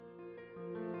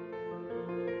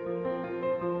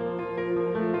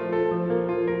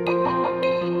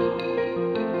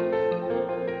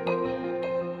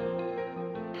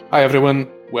Hi everyone,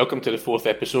 welcome to the fourth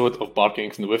episode of Barking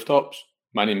from the Rooftops.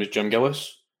 My name is Jim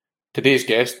Gillis. Today's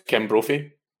guest, Kim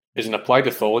Brophy, is an applied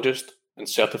ethologist and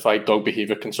certified dog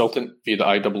behaviour consultant via the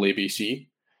IAABC.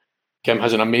 Kim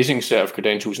has an amazing set of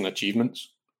credentials and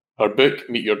achievements. Her book,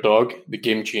 Meet Your Dog, the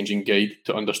game-changing guide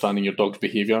to understanding your dog's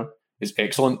behaviour, is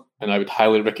excellent, and I would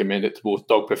highly recommend it to both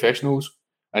dog professionals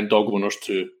and dog owners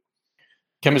too.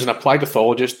 Kim is an applied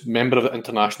ethologist, member of the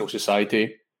International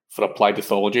Society for Applied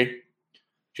Ethology.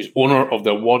 She's owner of the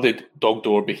awarded Dog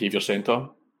Door Behaviour Centre.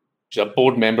 She's a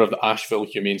board member of the Asheville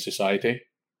Humane Society,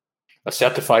 a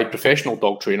certified professional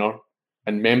dog trainer,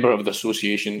 and member of the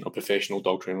Association of Professional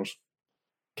Dog Trainers.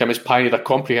 Kim has pioneered a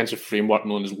comprehensive framework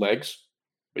known as LEGS,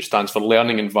 which stands for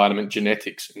Learning, Environment,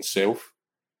 Genetics, and Self.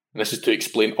 And this is to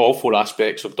explain all four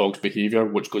aspects of dogs' behaviour,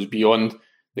 which goes beyond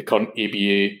the current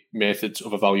ABA methods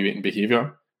of evaluating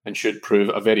behaviour and should prove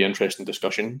a very interesting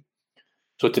discussion.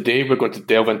 So today we're going to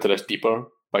delve into this deeper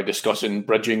by discussing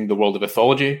bridging the world of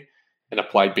ethology and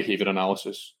applied behaviour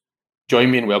analysis.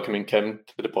 Join me in welcoming Kim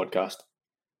to the podcast.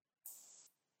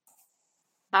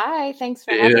 Hi, thanks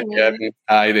for having me.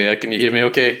 Hi there, can you hear me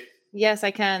okay? Yes,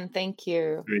 I can. Thank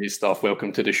you. Great stuff.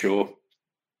 Welcome to the show.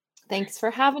 Thanks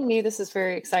for having me. This is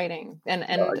very exciting, and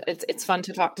it's fun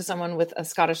to talk to someone with a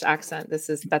Scottish accent.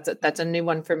 That's a new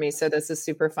one for me, so this is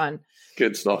super fun.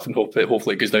 Good stuff, and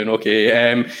hopefully it goes down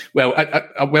okay. Well,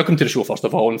 I welcome to the show first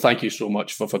of all, and thank you so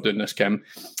much for doing this, Kim.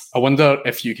 I wonder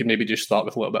if you can maybe just start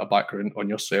with a little bit of background on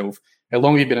yourself. How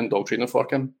long have you been in dog training for,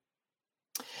 Kim?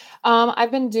 I've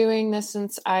been doing this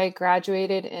since I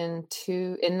graduated in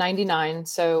 '99.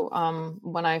 So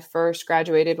when I first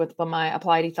graduated with my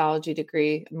applied ethology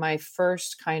degree, my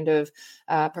first kind of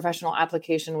professional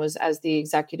application was as the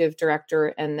executive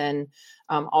director and then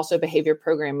also behavior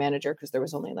program manager, because there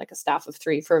was only like a staff of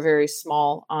 3 for a very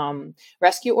small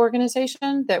rescue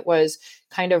organization that was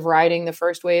kind of riding the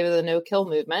first wave of the no-kill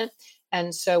movement.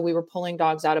 And so we were pulling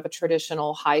dogs out of a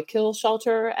traditional high kill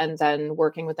shelter and then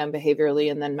working with them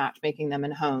behaviorally and then matchmaking them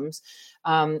in homes.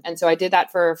 And so I did that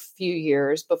for a few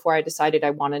years before I decided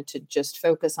I wanted to just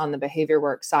focus on the behavior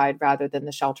work side rather than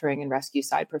the sheltering and rescue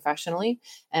side professionally.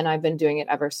 And I've been doing it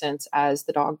ever since as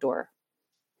the dog door.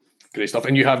 Great stuff.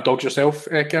 And you have dogs yourself,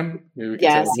 Kim?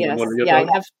 Yes. Yeah,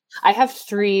 I have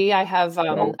 3. I have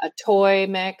a toy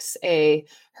mix, a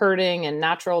herding and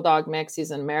natural dog mix.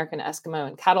 He's an American Eskimo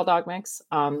and cattle dog mix.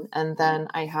 And then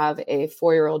I have a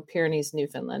 4-year-old Pyrenees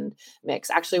Newfoundland mix,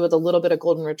 actually with a little bit of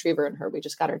golden retriever in her. We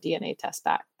just got our DNA test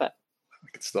back. But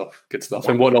Good stuff. Yeah.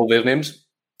 And what are all their names?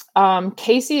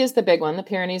 Casey is the big one, the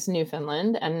Pyrenees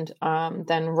Newfoundland, and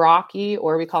then Rocky,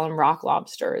 or we call him Rock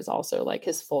Lobster, is also like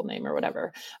his full name or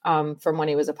whatever, from when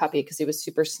he was a puppy, because he was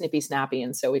super snippy snappy,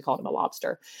 and so we called him a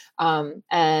lobster.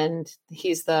 And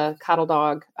he's the cattle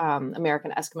dog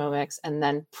American Eskimo mix, and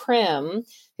then Prim,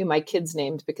 who my kids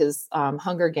named because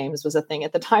Hunger Games was a thing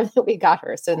at the time that we got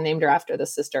her, so named her after the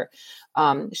sister.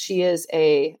 She is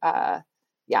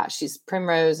she's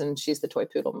Primrose, and she's the toy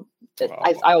poodle that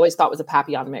I always thought was a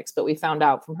Papillon mix, but we found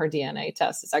out from her DNA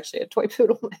test it's actually a toy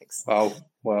poodle mix. Wow.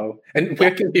 And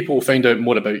where can people find out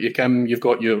more about you, Kim? You've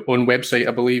got your own website,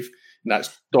 I believe, and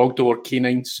that's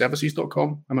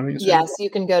dogdoorcanineservices.com. Am I right in saying Yes, you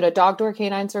can go to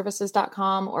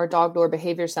dogdoorcanineservices.com or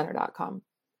dogdoorbehaviorcenter.com.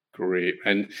 Great.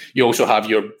 And you also have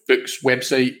your book's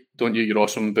website, don't you? Your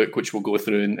awesome book, which we'll go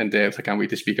through in depth. I can't wait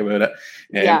to speak about it.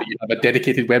 You have a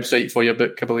dedicated website for your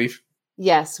book, I believe.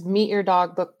 Yes,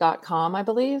 meetyourdogbook.com, I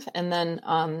believe. And then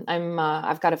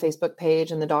I've got a Facebook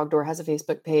page, and the Dog Door has a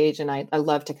Facebook page, and I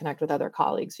love to connect with other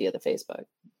colleagues via the Facebook.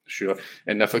 Sure.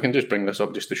 And if I can just bring this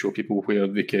up just to show people where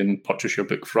they can purchase your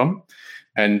book from.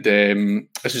 And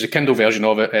this is a Kindle version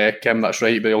of it, Kim, that's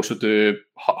right. But they also do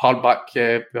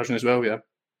hardback version as well, yeah?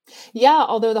 Yeah,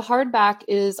 although the hardback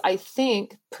is, I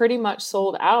think, pretty much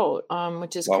sold out,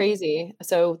 which is crazy.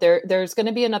 So there's going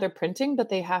to be another printing, but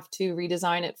they have to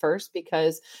redesign it first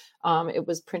because it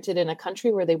was printed in a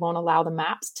country where they won't allow the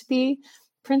maps to be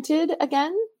printed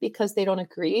again because they don't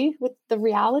agree with the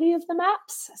reality of the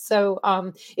maps. So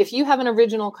if you have an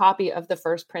original copy of the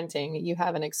first printing, you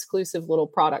have an exclusive little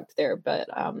product there, but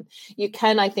you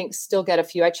can, I think, still get a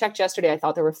few. I checked yesterday. I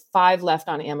thought there were 5 left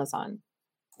on Amazon.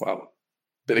 Wow.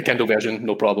 But the Kindle version,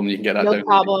 no problem. You can get that down. No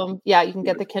problem. Yeah, you can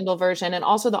get the Kindle version and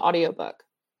also the audiobook.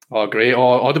 Oh, great.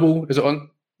 Oh, Audible, is it on?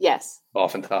 Yes. Oh,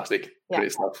 fantastic. Yeah.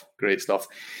 Great stuff.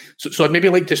 So I'd maybe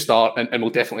like to start, and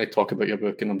we'll definitely talk about your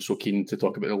book, and I'm so keen to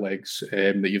talk about the LEGS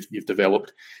that you've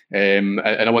developed. And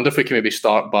I wonder if we can maybe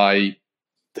start by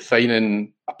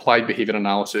defining applied behaviour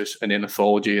analysis and then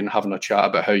ethology and having a chat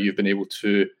about how you've been able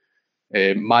to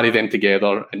marry them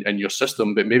together in your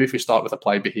system. But maybe if we start with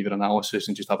applied behaviour analysis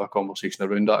and just have a conversation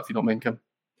around that, if you don't mind, Kim.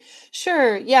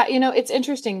 Sure. Yeah. It's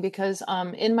interesting because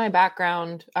in my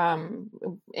background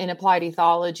in applied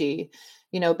ethology,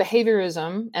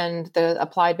 behaviorism and the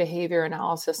applied behavior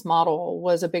analysis model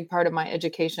was a big part of my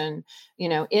education,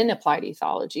 in applied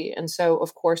ethology. And so,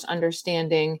 of course,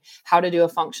 understanding how to do a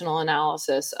functional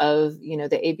analysis of,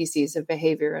 the ABCs of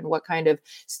behavior and what kind of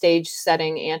stage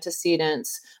setting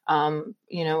antecedents,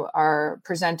 are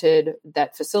presented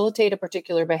that facilitate a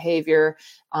particular behavior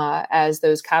as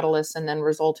those catalysts and then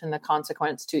result in the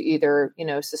consequence to either,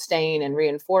 sustain and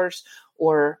reinforce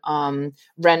or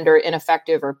render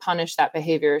ineffective or punish that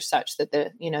behavior such that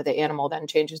the animal then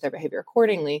changes their behavior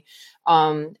accordingly.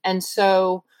 And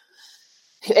so,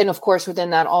 and of course, within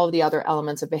that, all of the other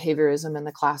elements of behaviorism and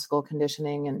the classical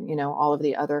conditioning and, all of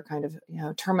the other kind of,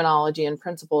 terminology and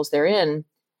principles therein.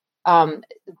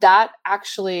 That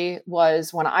actually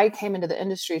was when I came into the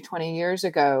industry 20 years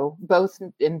ago, both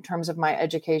in terms of my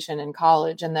education in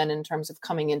college and then in terms of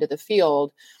coming into the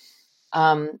field.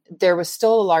 There was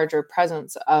still a larger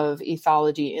presence of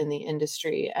ethology in the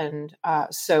industry. And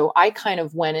so I kind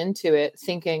of went into it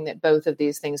thinking that both of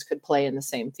these things could play in the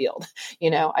same field,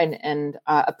 and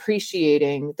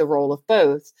appreciating the role of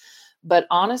both. But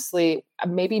honestly,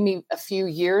 maybe a few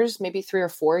years, maybe 3 or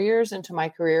 4 years into my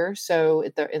career, so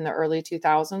in the early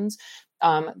 2000s,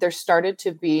 there started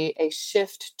to be a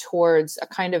shift towards a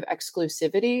kind of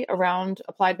exclusivity around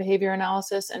applied behavior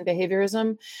analysis and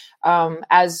behaviorism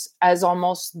as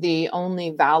almost the only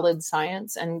valid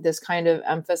science, and this kind of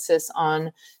emphasis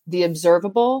on the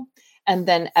observable and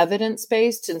then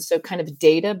evidence-based. And so kind of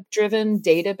data-driven,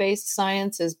 data-based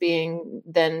science as being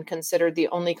then considered the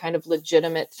only kind of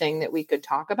legitimate thing that we could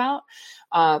talk about.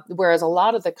 Whereas a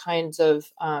lot of the kinds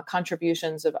of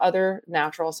contributions of other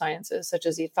natural sciences, such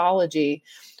as ethology,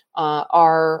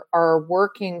 are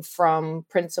working from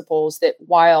principles that,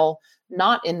 while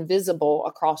not invisible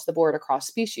across the board, across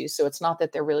species. So it's not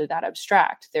that they're really that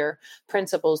abstract. They're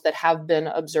principles that have been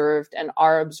observed and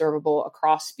are observable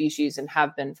across species and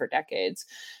have been for decades.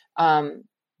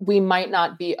 We might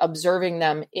not be observing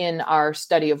them in our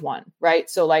study of one, right?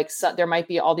 So there might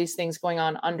be all these things going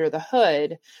on under the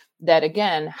hood that,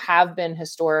 again, have been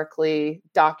historically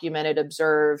documented,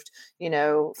 observed,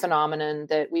 phenomenon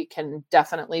that we can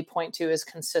definitely point to as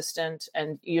consistent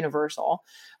and universal.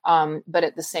 But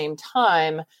at the same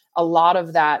time, a lot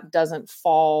of that doesn't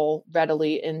fall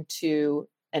readily into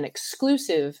an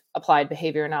exclusive applied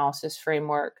behavior analysis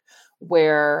framework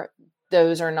where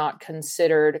those are not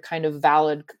considered kind of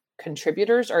valid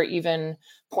contributors or even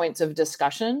points of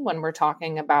discussion when we're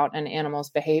talking about an animal's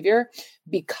behavior,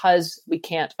 because we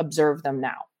can't observe them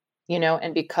now,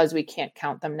 and because we can't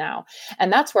count them now.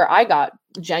 And that's where I got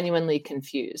genuinely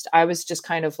confused. I was just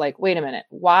kind of like, wait a minute,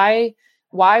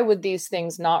 why would these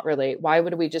things not relate? Why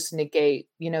would we just negate,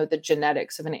 the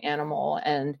genetics of an animal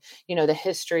and, the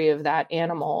history of that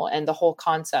animal and the whole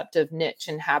concept of niche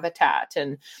and habitat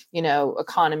and,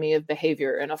 economy of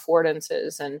behavior and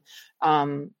affordances and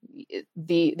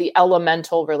the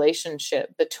elemental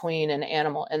relationship between an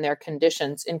animal and their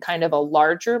conditions in kind of a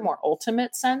larger, more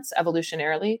ultimate sense,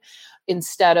 evolutionarily,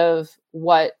 instead of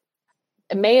what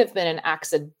may have been an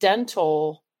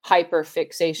accidental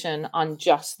hyperfixation on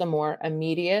just the more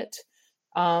immediate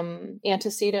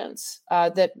antecedents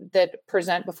that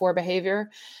present before behavior.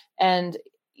 And,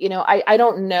 I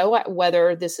don't know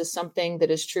whether this is something that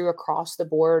is true across the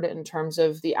board in terms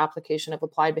of the application of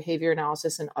applied behavior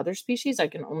analysis in other species. I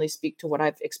can only speak to what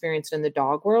I've experienced in the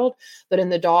dog world. But in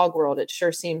the dog world, it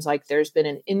sure seems like there's been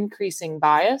an increasing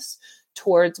bias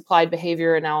towards applied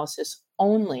behavior analysis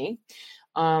only.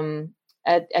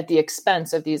 At the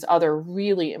expense of these other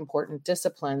really important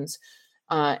disciplines.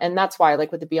 And that's why,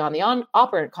 like with the Beyond the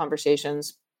Operant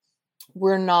conversations,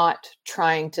 we're not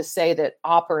trying to say that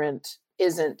operant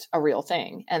isn't a real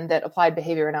thing and that applied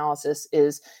behavior analysis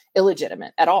is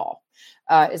illegitimate at all.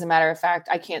 As a matter of fact,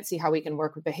 I can't see how we can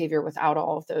work with behavior without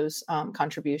all of those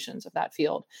contributions of that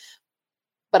field.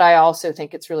 But I also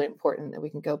think it's really important that we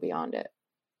can go beyond it.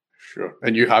 Sure.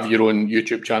 And you have your own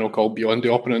YouTube channel called Beyond the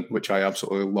Operant, which I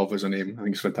absolutely love as a name. I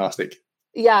think it's fantastic.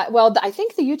 Yeah, well, I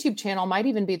think the YouTube channel might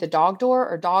even be the Dog Door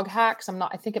or Dog Hacks.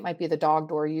 I think it might be the Dog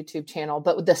Door YouTube channel,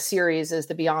 but the series is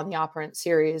the Beyond the Operant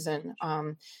series. And,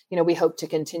 we hope to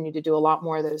continue to do a lot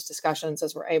more of those discussions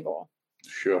as we're able.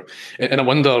 Sure. And I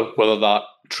wonder whether that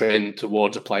trend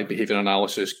towards applied behavior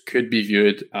analysis could be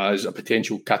viewed as a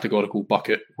potential categorical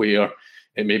bucket where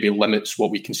it maybe limits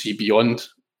what we can see beyond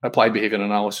applied behavior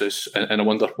analysis. And I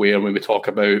wonder where, when we talk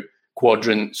about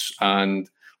quadrants and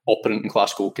operant and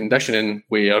classical conditioning,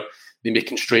 where they may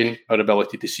constrain our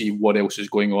ability to see what else is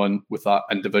going on with that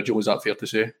individual. Is that fair to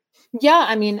say?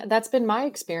 Yeah, that's been my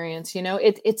experience.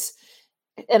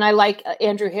 And I like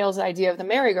Andrew Hale's idea of the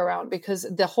merry-go-round, because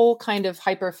the whole kind of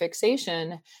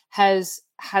hyperfixation has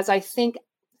I think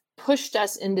pushed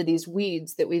us into these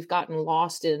weeds that we've gotten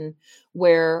lost in,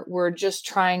 where we're just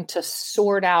trying to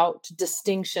sort out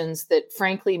distinctions that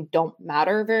frankly don't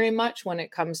matter very much when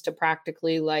it comes to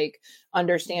practically like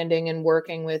understanding and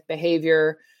working with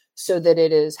behavior so that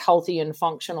it is healthy and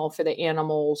functional for the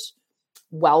animal's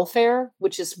welfare,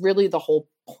 which is really the whole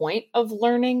point of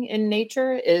learning in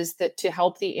nature, is that to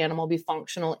help the animal be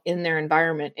functional in their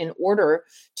environment in order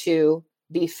to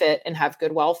be fit and have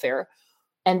good welfare.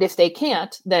 And if they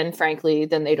can't, then frankly,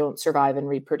 then they don't survive and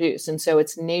reproduce. And so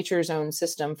it's nature's own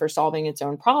system for solving its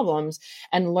own problems.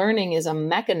 And learning is a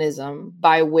mechanism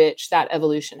by which that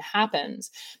evolution happens.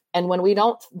 And when we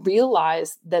don't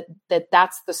realize that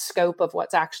that's the scope of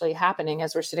what's actually happening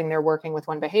as we're sitting there working with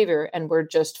one behavior, and we're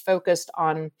just focused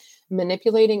on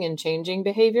manipulating and changing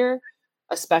behavior,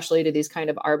 especially to these kind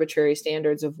of arbitrary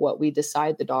standards of what we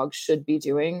decide the dog should be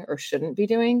doing or shouldn't be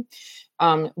doing,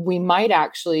 we might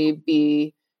actually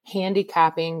be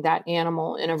handicapping that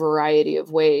animal in a variety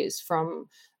of ways, from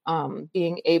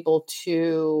being able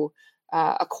to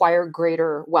acquire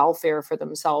greater welfare for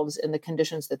themselves in the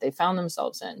conditions that they found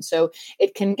themselves in. So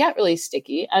it can get really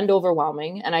sticky and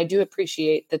overwhelming. And I do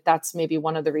appreciate that that's maybe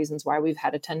one of the reasons why we've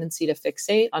had a tendency to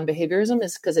fixate on behaviorism,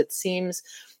 is because it seems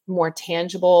more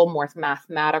tangible, more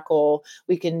mathematical.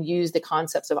 We can use the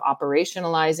concepts of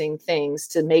operationalizing things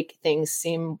to make things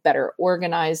seem better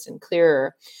organized and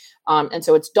clearer. And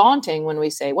so it's daunting when we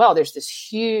say, well, there's this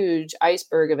huge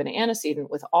iceberg of an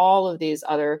antecedent with all of these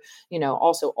other,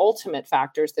 also ultimate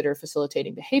factors that are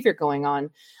facilitating behavior going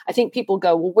on. I think people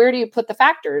go, well, where do you put the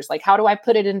factors? Like, how do I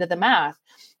put it into the math?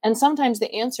 And sometimes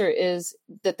the answer is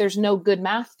that there's no good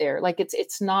math there. Like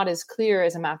it's not as clear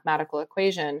as a mathematical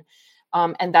equation.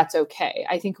 And that's okay.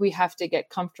 I think we have to get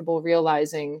comfortable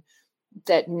realizing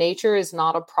that nature is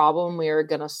not a problem we are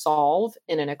going to solve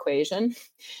in an equation.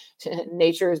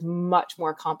 Nature is much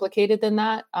more complicated than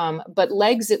that. But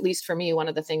legs, at least for me, one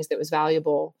of the things that was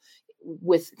valuable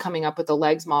with coming up with the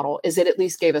legs model is it at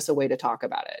least gave us a way to talk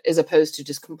about it, as opposed to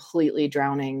just completely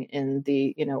drowning in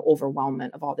the,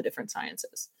 overwhelmment of all the different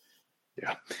sciences.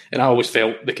 Yeah. And I always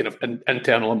felt the kind of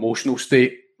internal emotional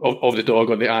state of the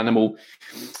dog or the animal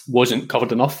wasn't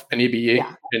covered enough in ABA,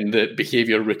 Yeah. And the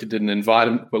behaviour rooted in the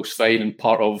environment, whilst fine and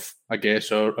part of, I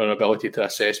guess, our ability to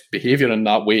assess behaviour in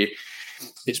that way,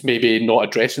 it's maybe not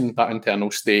addressing that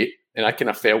internal state. And I kind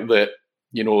of felt that,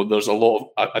 there's a lot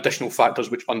of additional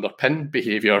factors which underpin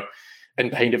behaviour,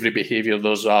 and behind every behaviour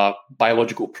there's a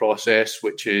biological process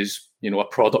which is, a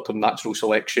product of natural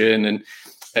selection,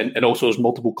 and also there's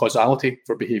multiple causality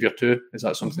for behaviour too. Is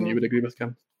that something you would agree with,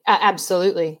 Kim?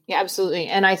 Absolutely. Yeah, absolutely.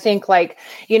 And I think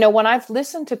when I've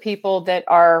listened to people that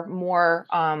are more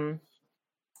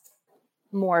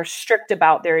strict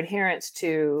about their adherence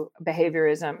to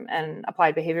behaviorism and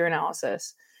applied behavior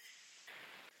analysis,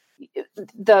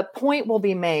 the point will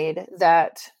be made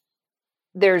that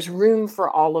there's room for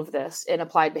all of this in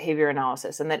applied behavior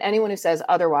analysis, and that anyone who says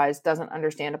otherwise doesn't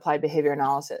understand applied behavior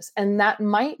analysis. And that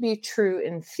might be true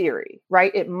in theory,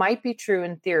 right? It might be true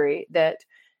in theory that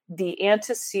the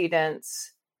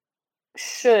antecedents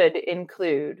should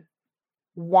include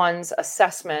one's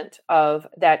assessment of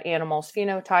that animal's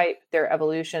phenotype, their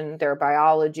evolution, their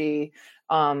biology,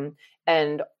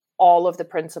 and all of the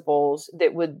principles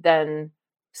that would then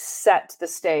set the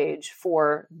stage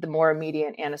for the more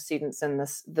immediate antecedents in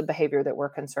the behavior that we're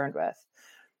concerned with.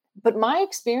 But my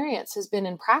experience has been,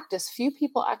 in practice, few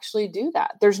people actually do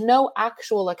that. There's no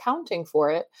actual accounting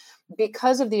for it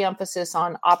because of the emphasis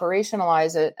on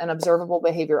operationalize it and observable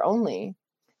behavior only.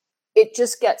 It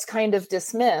just gets kind of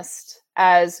dismissed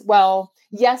as, well,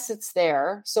 yes, it's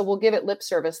there, so we'll give it lip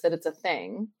service that it's a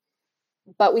thing,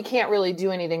 but we can't really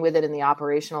do anything with it in the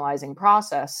operationalizing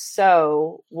process,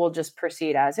 so we'll just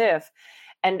proceed as if.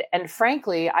 And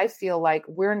frankly, I feel like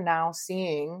we're now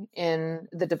seeing in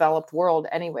the developed world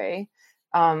anyway,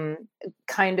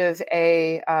 kind of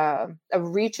a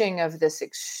reaching of this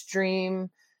extreme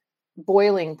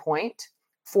boiling point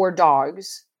for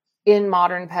dogs in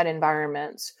modern pet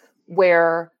environments,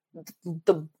 where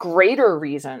the greater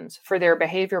reasons for their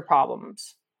behavior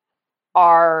problems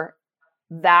are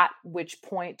that which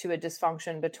point to a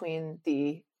dysfunction between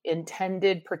the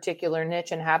intended particular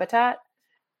niche and habitat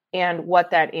and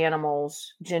what that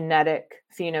animal's genetic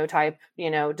phenotype,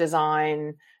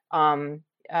 design,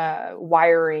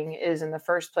 wiring is in the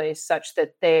first place, such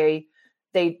that they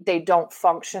they don't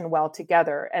function well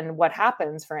together. And what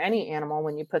happens for any animal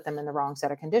when you put them in the wrong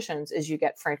set of conditions is you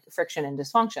get friction and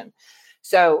dysfunction.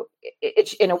 So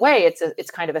it's in a way,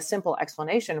 it's kind of a simple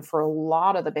explanation for a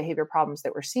lot of the behavior problems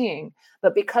that we're seeing.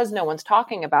 But because no one's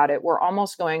talking about it, we're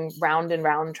almost going round and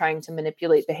round trying to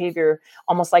manipulate behavior,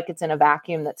 almost like it's in a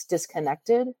vacuum that's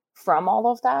disconnected from all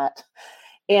of that.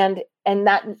 And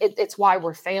that it's why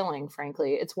we're failing,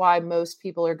 frankly. It's why most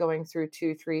people are going through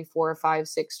 2, 3, 4, 5,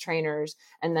 6 trainers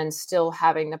and then still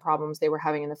having the problems they were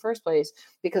having in the first place,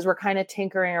 because we're kind of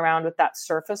tinkering around with that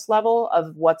surface level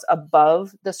of what's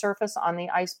above the surface on the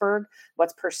iceberg,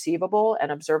 what's perceivable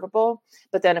and observable.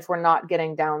 But then if we're not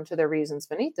getting down to the reasons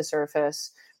beneath the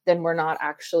surface, then we're not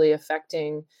actually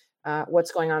affecting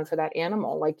what's going on for that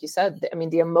animal. Like you said, I mean,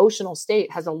 the emotional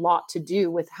state has a lot to do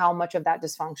with how much of that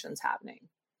dysfunction is happening.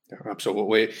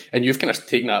 Absolutely. And you've kind of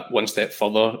taken that one step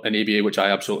further in ABA, which I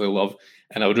absolutely love.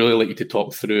 And I would really like you to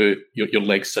talk through your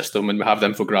leg system. And we have the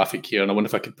infographic here. And I wonder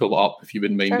if I could pull it up, if you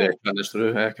wouldn't mind running this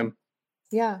through, Kim.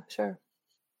 Yeah, sure.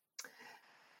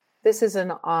 This is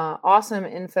an awesome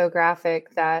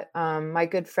infographic that my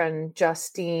good friend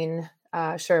Justine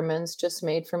Sherman's just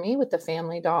made for me with the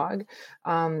family dog.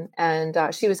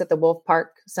 And she was at the Wolf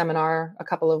Park seminar a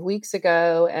couple of weeks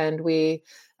ago, and we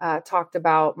talked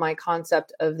about my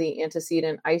concept of the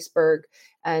antecedent iceberg.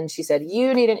 And she said,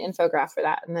 you need an infographic for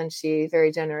that. And then she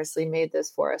very generously made this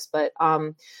for us. But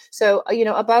so,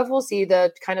 above we'll see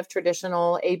the kind of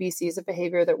traditional ABCs of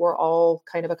behavior that we're all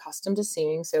kind of accustomed to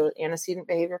seeing. So antecedent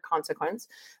behavior, consequence.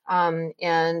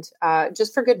 And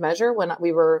just for good measure, when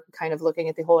we were kind of looking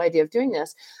at the whole idea of doing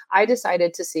this, I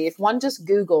decided to see if one just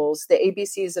Googles the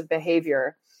ABCs of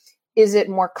behavior, is it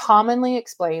more commonly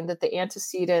explained that the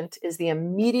antecedent is the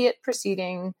immediate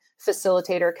preceding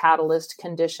facilitator catalyst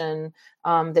condition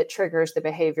that triggers the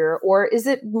behavior? Or is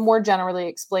it more generally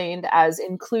explained as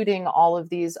including all of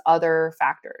these other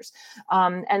factors?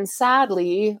 And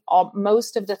sadly,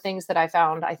 most of the things that I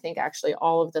found, I think actually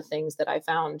all of the things that I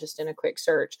found just in a quick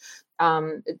search,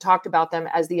 talked about them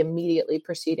as the immediately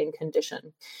preceding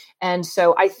condition. And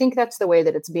so I think that's the way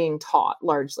that it's being taught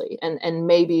largely. And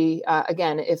maybe,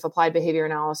 again, if applied behavior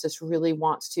analysis really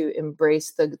wants to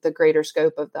embrace the greater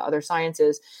scope of the other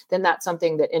sciences, then that's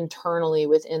something that internally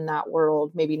within that world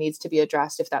maybe needs to be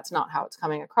addressed if that's not how it's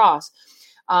coming across.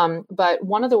 But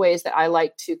one of the ways that I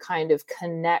like to kind of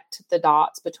connect the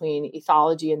dots between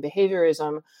ethology and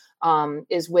behaviorism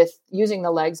is with using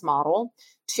the legs model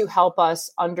to help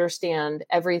us understand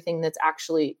everything that's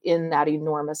actually in that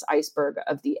enormous iceberg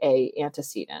of the A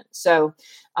antecedent. So,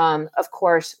 of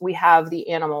course, we have the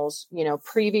animals,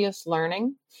 previous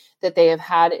learning that they have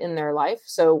had in their life.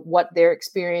 So what their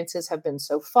experiences have been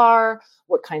so far,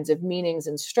 what kinds of meanings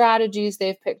and strategies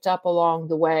they've picked up along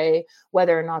the way,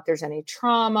 whether or not there's any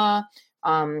trauma,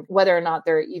 whether or not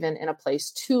they're even in a place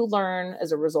to learn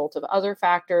as a result of other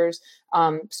factors.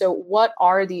 So what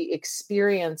are the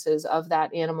experiences of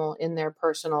that animal in their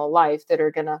personal life that are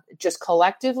going to just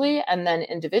collectively and then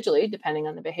individually, depending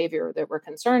on the behavior that we're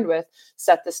concerned with,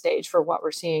 set the stage for what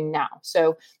we're seeing now.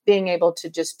 So being able to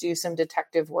just do some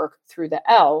detective work through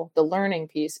the L, the learning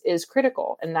piece, is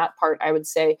critical. And that part, I would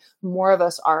say, more of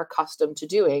us are accustomed to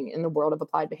doing in the world of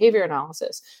applied behavior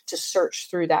analysis, to search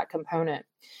through that component.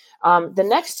 The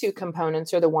next two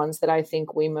components are the ones that I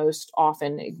think we most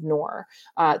often ignore,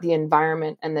 the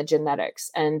environment and the genetics.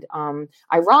 And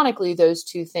ironically, those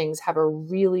two things have a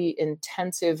really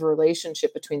intensive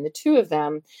relationship between the two of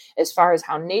them as far as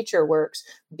how nature works,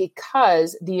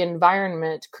 because the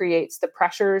environment creates the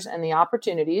pressures and the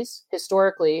opportunities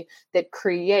historically that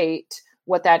create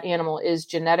what that animal is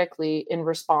genetically in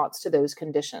response to those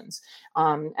conditions.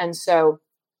 And so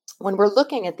when we're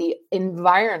looking at the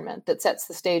environment that sets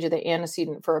the stage of the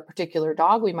antecedent for a particular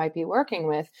dog we might be working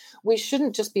with, we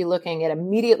shouldn't just be looking at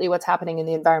immediately what's happening in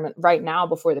the environment right now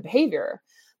before the behavior,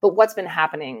 but what's been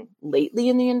happening lately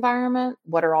in the environment.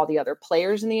 What are all the other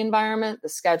players in the environment, the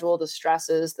schedule, the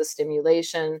stresses, the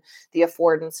stimulation, the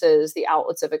affordances, the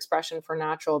outlets of expression for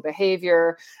natural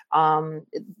behavior,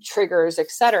 triggers,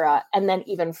 etc. And then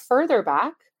even further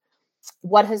back,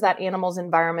 what has that animal's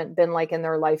environment been like in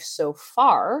their life so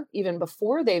far, even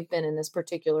before they've been in this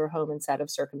particular home and set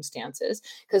of circumstances?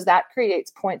 Because that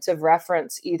creates points of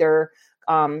reference, either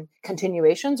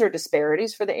continuations or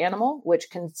disparities for the animal, which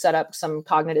can set up some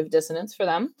cognitive dissonance for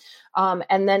them.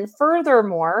 And then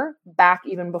furthermore, back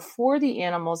even before the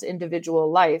animal's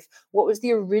individual life, what was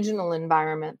the original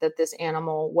environment that this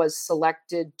animal was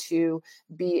selected to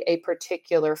be a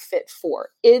particular fit for?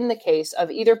 In the case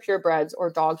of either purebreds or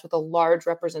dogs with a large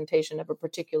representation of a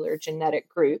particular genetic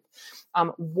group,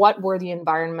 what were the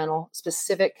environmental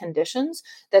specific conditions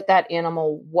that that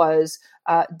animal was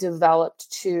developed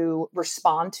to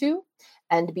respond to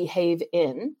and behave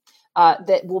in?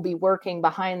 That will be working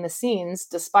behind the scenes,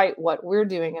 despite what we're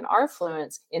doing in our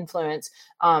influence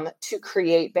to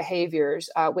create behaviors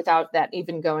without that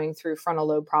even going through frontal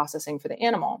lobe processing for the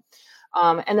animal.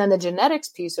 And then the genetics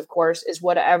piece, of course, is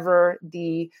whatever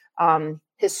the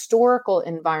historical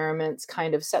environments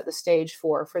kind of set the stage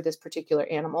for this particular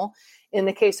animal. In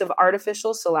the case of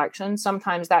artificial selection,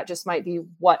 sometimes that just might be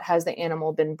what has the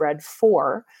animal been bred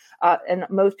for. And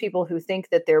most people who think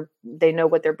that they know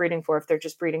what they're breeding for, if they're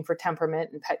just breeding for temperament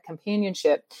and pet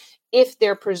companionship, if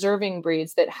they're preserving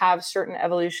breeds that have certain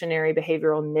evolutionary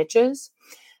behavioral niches,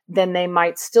 then they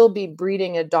might still be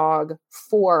breeding a dog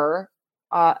for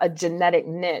a genetic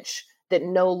niche that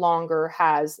no longer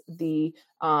has the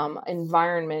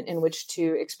environment in which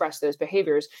to express those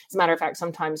behaviors. As a matter of fact,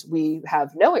 sometimes we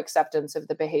have no acceptance of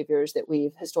the behaviors that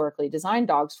we've historically designed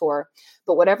dogs for.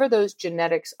 But whatever those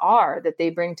genetics are that they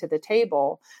bring to the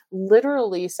table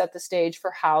literally set the stage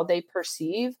for how they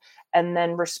perceive and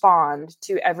then respond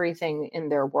to everything in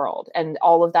their world. And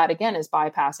all of that, again, is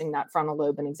bypassing that frontal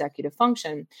lobe and executive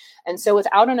function. And so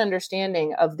without an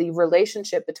understanding of the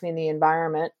relationship between the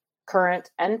environment, current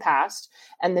and past,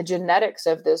 and the genetics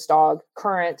of this dog,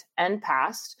 current and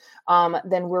past,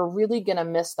 then we're really going to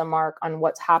miss the mark on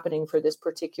what's happening for this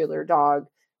particular dog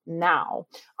now.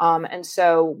 And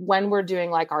so when we're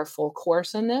doing like our full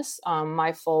course in this,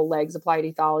 my full Legs Applied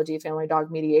Ethology Family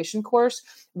Dog Mediation course,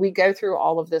 we go through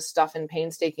all of this stuff in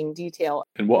painstaking detail.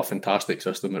 And what a fantastic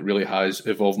system. It really has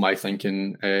evolved my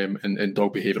thinking in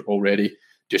dog behavior already,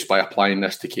 just by applying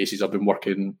this to cases I've been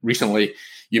working recently.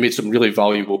 You made some really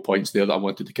valuable points there that I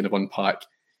wanted to kind of unpack,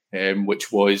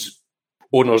 which was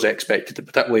owners expected,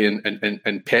 particularly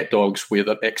in pet dogs, where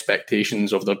their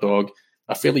expectations of their dog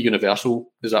are fairly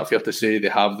universal. Is that fair to say? They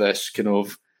have this kind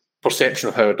of perception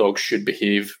of how a dog should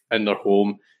behave in their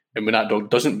home. And when that dog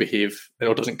doesn't behave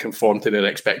or doesn't conform to their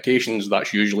expectations,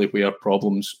 that's usually where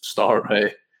problems start,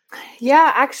 right?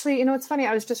 Yeah, actually, it's funny.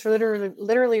 I was just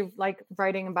literally like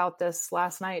writing about this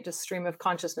last night, just stream of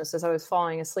consciousness as I was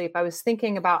falling asleep. I was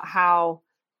thinking about how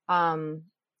I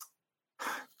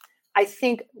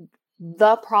think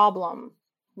the problem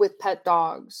with pet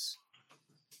dogs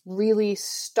really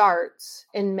starts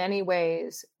in many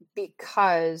ways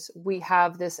because we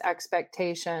have this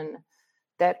expectation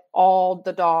that all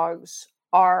the dogs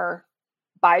are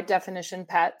by definition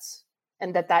pets,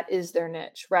 and that is their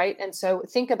niche, right? And so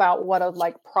think about what a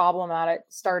like problematic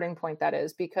starting point that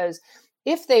is, because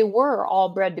if they were all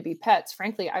bred to be pets,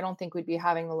 frankly, I don't think we'd be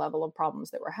having the level of problems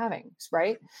that we're having,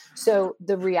 right? So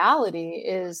the reality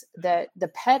is that the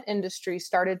pet industry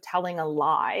started telling a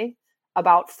lie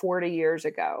about 40 years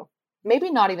ago,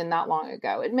 maybe not even that long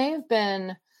ago. It may have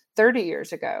been 30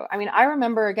 years ago. I mean, I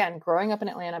remember, again, growing up in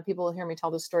Atlanta, people will hear me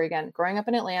tell this story again. Growing up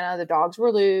in Atlanta, the dogs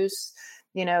were loose.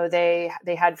 They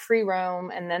had free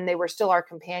roam, and then they were still our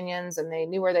companions, and they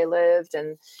knew where they lived,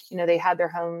 and, they had their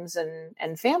homes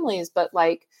and families, but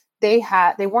like they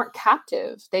weren't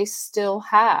captive. They still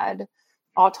had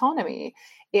autonomy.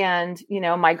 And,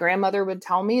 my grandmother would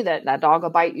tell me that dog will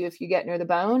bite you if you get near the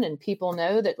bone. And people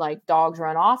know that like dogs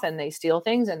run off and they steal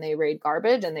things and they raid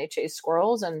garbage and they chase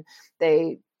squirrels, and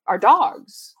they are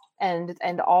dogs.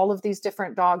 And all of these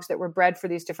different dogs that were bred for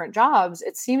these different jobs,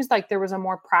 it seems like there was a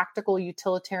more practical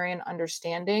utilitarian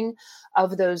understanding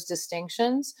of those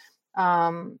distinctions.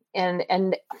 And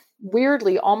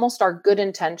weirdly, almost our good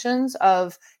intentions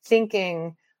of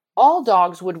thinking all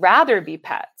dogs would rather be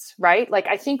pets, right? Like,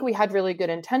 I think we had really good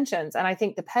intentions. And I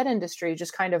think the pet industry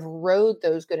just kind of rode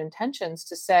those good intentions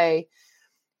to say,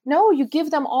 no, you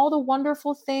give them all the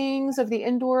wonderful things of the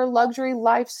indoor luxury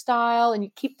lifestyle, and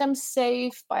you keep them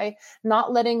safe by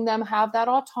not letting them have that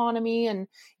autonomy, and,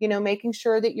 making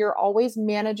sure that you're always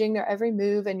managing their every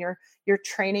move, and you're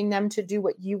training them to do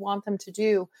what you want them to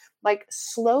do. Like,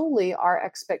 slowly our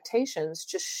expectations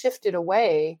just shifted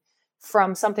away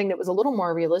from something that was a little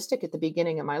more realistic at the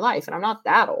beginning of my life. And I'm not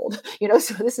that old,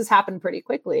 so this has happened pretty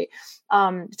quickly,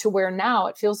 to where now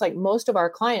it feels like most of our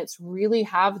clients really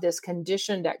have this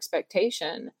conditioned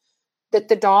expectation that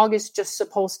the dog is just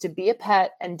supposed to be a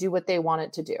pet and do what they want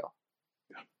it to do.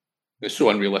 It's so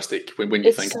unrealistic when you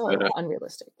It's think so about it.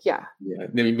 unrealistic. Yeah. Yeah, I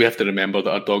mean, we have to remember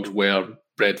that our dogs were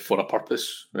bred for a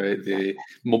purpose, right? Yeah.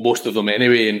 Most of them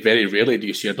anyway, and very rarely do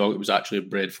you see a dog that was actually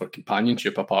bred for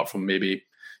companionship, apart from maybe,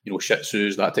 Shih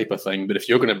Tzus, that type of thing. But if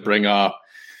you're going to bring a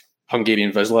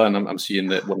Hungarian Vizsla, and I'm seeing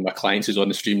that one of my clients is on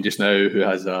the stream just now who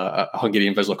has a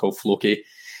Hungarian Vizsla called Floki,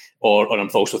 or I'm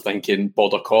also thinking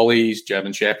Border Collies,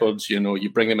 German Shepherds, you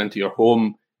bring them into your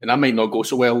home, and that might not go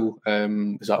so well.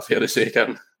 Is that fair to say,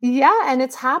 Karen? Yeah, and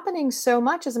it's happening so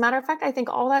much. As a matter of fact, I think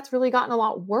all that's really gotten a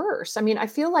lot worse. I mean, I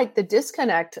feel like the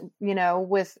disconnect,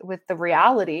 with the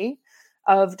reality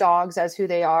of dogs as who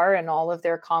they are and all of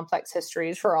their complex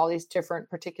histories for all these different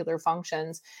particular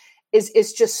functions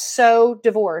is just so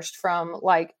divorced from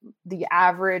like the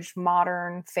average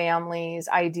modern family's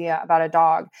idea about a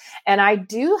dog. And I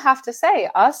do have to say,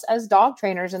 us as dog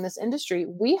trainers in this industry,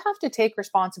 we have to take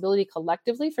responsibility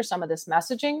collectively for some of this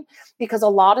messaging, because a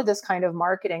lot of this kind of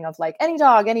marketing of like any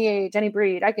dog, any age, any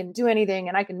breed, I can do anything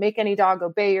and I can make any dog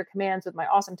obey your commands with my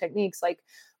awesome techniques. Like,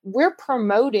 we're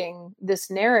promoting this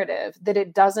narrative that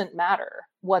it doesn't matter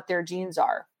what their genes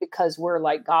are because we're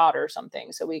like God or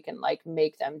something. So we can like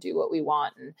make them do what we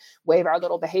want and wave our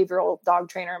little behavioral dog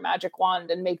trainer magic wand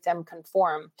and make them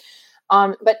conform.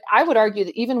 But I would argue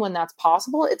that even when that's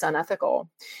possible, it's unethical,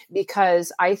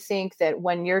 because I think that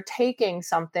when you're taking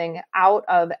something out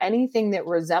of anything that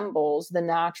resembles the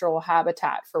natural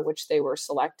habitat for which they were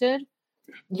selected,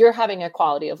 you're having a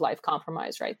quality of life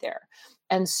compromise right there.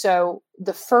 And so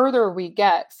the further we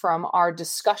get from our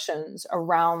discussions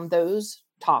around those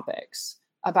topics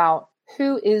about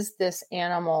who is this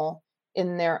animal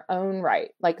in their own right,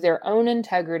 like their own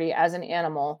integrity as an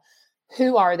animal,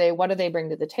 who are they? What do they bring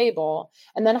to the table?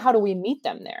 And then how do we meet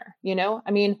them there?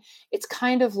 I mean, it's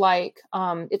kind of like,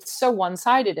 it's so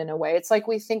one-sided in a way. It's like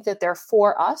we think that they're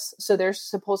for us, so they're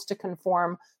supposed to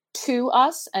conform to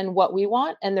us and what we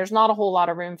want. And there's not a whole lot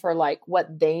of room for like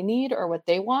what they need or what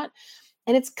they want.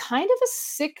 And it's kind of a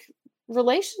sick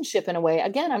relationship in a way.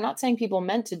 Again, I'm not saying people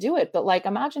meant to do it, but like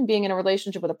imagine being in a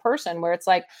relationship with a person where it's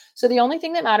like, so the only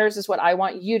thing that matters is what I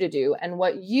want you to do, and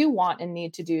what you want and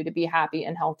need to do to be happy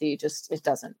and healthy, just it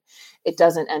doesn't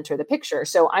enter the picture.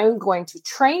 So I'm going to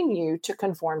train you to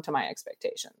conform to my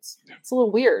expectations. It's a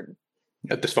little weird.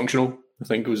 Dysfunctional, I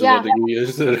think, was the word that you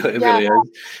used. It really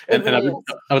is. And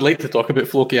I would like to talk about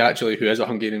Floki, actually, who is a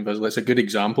Hungarian Vizsla. It's a good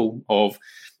example of,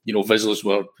 Vizslas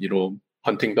were,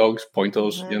 hunting dogs,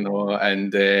 pointers,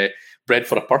 and bred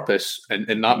for a purpose.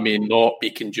 And that may not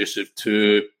be conducive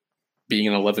to being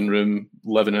in a living room,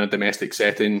 living in a domestic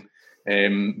setting,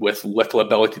 with little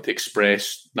ability to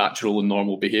express natural and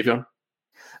normal behavior.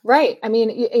 Right. I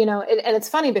mean, and it's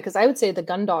funny because I would say the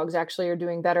gun dogs actually are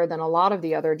doing better than a lot of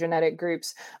the other genetic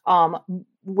groups,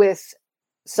 with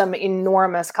some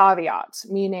enormous caveats,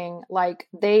 meaning like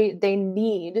they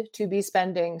need to be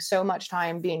spending so much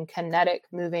time being kinetic,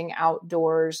 moving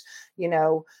outdoors,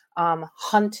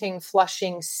 hunting,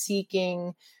 flushing,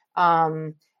 seeking,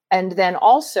 and then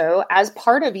also as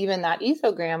part of even that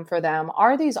ethogram for them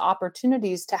are these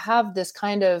opportunities to have this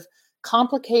kind of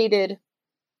complicated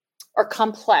or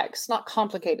complex, not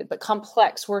complicated, but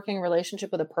complex working relationship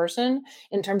with a person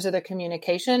in terms of the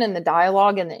communication and the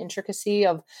dialogue and the intricacy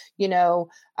of,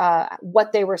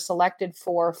 what they were selected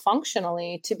for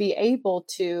functionally, to be able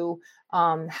to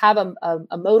have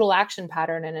a modal action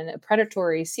pattern and a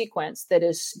predatory sequence that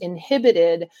is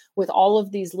inhibited with all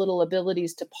of these little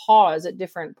abilities to pause at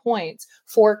different points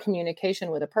for communication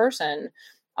with a person.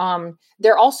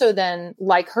 They're also then,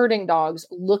 like herding dogs,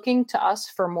 looking to us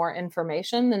for more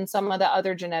information than some of the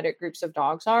other genetic groups of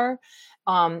dogs are.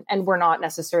 And we're not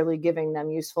necessarily giving them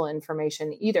useful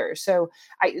information either. So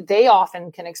they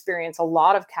often can experience a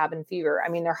lot of cabin fever. I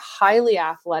mean, they're highly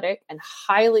athletic and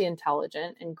highly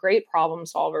intelligent and great problem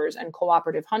solvers and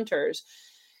cooperative hunters.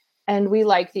 And we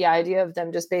like the idea of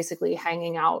them just basically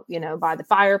hanging out, by the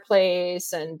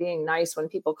fireplace and being nice when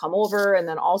people come over, and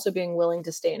then also being willing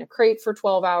to stay in a crate for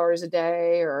 12 hours a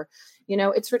day, or,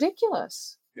 it's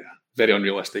ridiculous. Yeah. Very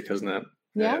unrealistic, isn't it?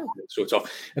 Yeah. So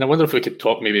tough. And I wonder if we could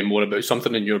talk maybe more about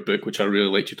something in your book, which I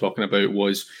really liked you talking about,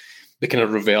 was the kind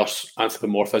of reverse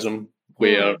anthropomorphism,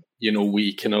 where,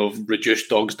 we kind of reduce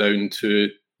dogs down to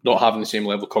not having the same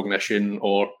level of cognition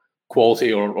or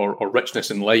quality or richness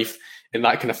in life. And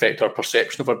that can affect our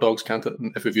perception of our dogs, can't it,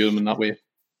 if we view them in that way?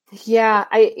 Yeah.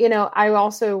 I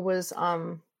also was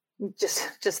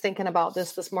just thinking about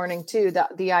this morning too,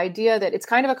 the idea that it's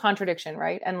kind of a contradiction,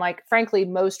 right? And like, frankly,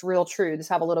 most real truths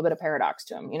have a little bit of paradox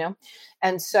to them,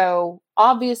 And so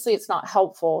obviously it's not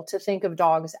helpful to think of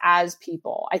dogs as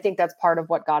people. I think that's part of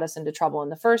what got us into trouble in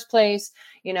the first place.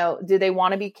 Do they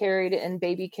want to be carried in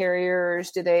baby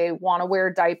carriers? Do they want to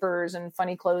wear diapers and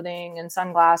funny clothing and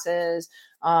sunglasses?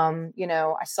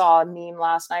 I saw a meme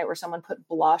last night where someone put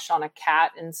blush on a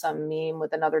cat in some meme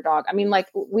with another dog. I mean, like,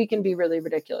 we can be really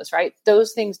ridiculous, right?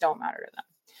 Those things don't matter to them.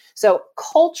 So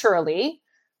culturally,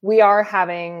 we are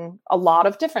having a lot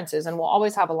of differences, and we'll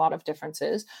always have a lot of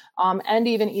differences. And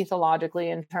even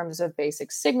ethologically, in terms of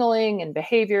basic signaling and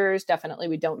behaviors, definitely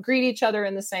we don't greet each other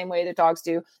in the same way that dogs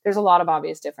do. There's a lot of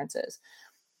obvious differences.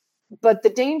 But the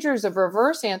dangers of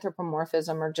reverse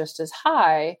anthropomorphism are just as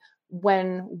high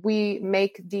when we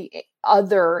make the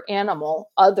other animal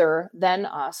other than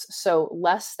us, so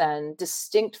less than,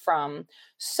 distinct from,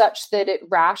 such that it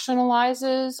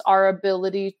rationalizes our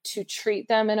ability to treat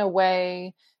them in a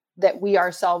way that we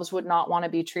ourselves would not want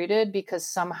to be treated, because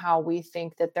somehow we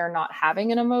think that they're not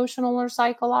having an emotional or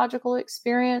psychological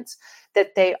experience,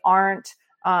 that they aren't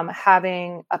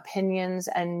having opinions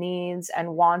and needs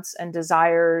and wants and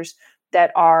desires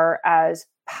that are as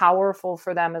powerful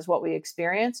for them as what we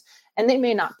experience. And they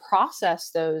may not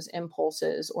process those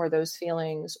impulses or those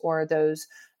feelings or those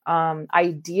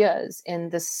ideas in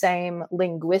the same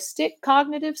linguistic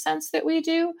cognitive sense that we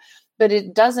do. But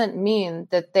it doesn't mean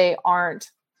that they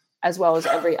aren't, as well as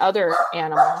every other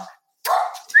animal,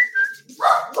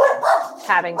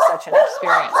 having such an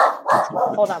experience.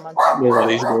 Hold on one second. No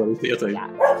worries.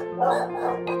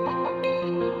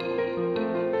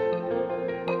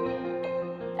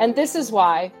 And this is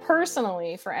why,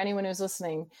 personally, for anyone who's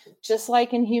listening, just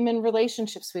like in human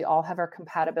relationships, we all have our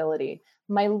compatibility.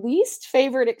 My least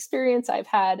favorite experience I've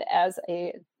had as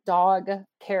a dog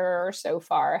carer so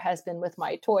far has been with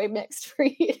my toy mixed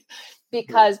breed,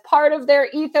 because part of their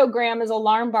ethogram is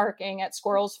alarm barking at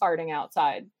squirrels farting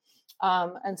outside.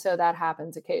 And so that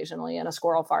happens occasionally, and a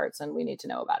squirrel farts, and we need to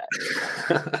know about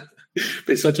it.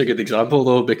 But it's such a good example,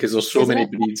 though, because there's so many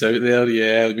breeds out there.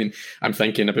 Yeah, I mean, I'm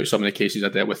thinking about some of the cases I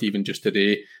dealt with even just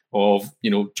today of,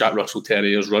 Jack Russell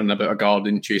Terriers running about a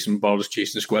garden, chasing birds,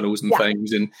 chasing squirrels and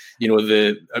things. And,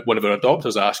 one of our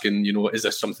adopters asking, is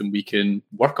this something we can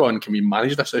work on? Can we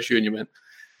manage this issue? And you went,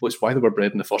 well, it's why they were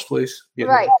bred in the first place.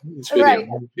 Right.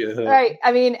 Right.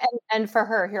 I mean, and for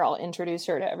her, here, I'll introduce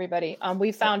her to everybody.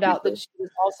 We found out that she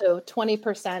was also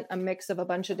 20% a mix of a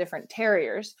bunch of different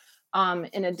terriers,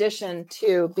 in addition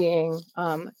to being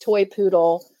toy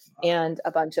poodle and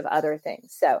a bunch of other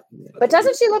things. So, but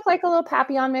doesn't she look like a little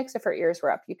Papillon mix? If her ears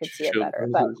were up, you could see it better.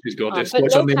 But she's gorgeous. But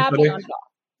What's no her name? Papillon at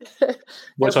all.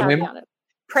 What's her name?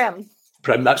 Prim.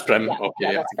 Prim, that's Prim. Yeah,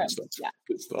 okay, that's Prim.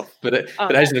 Good stuff. But it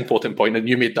is an important point, and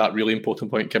you made that really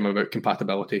important point, Kim, about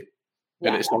compatibility.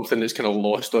 And it's something that's kind of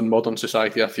lost on modern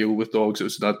society, I feel, with dogs. It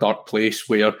was a dark place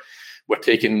where we're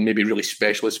taking maybe really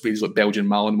specialist breeds like Belgian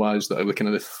Malinois that are looking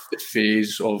at the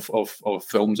phase of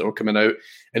films that are coming out,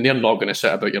 and they're not going to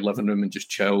sit about your living room and just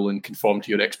chill and conform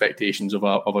to your expectations of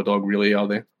a dog, really, are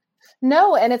they?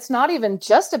 No, and it's not even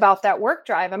just about that work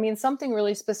drive. I mean, something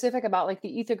really specific about like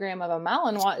the ethogram of a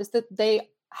Malinois is that they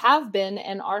have been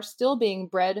and are still being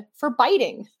bred for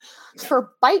biting,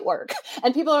 for bite work.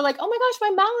 And people are like, oh my gosh,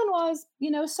 my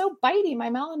Malinois is, so bitey. My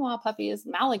Malinois puppy is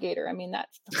Maligator. I mean, that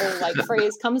whole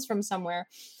phrase comes from somewhere.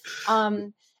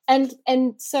 And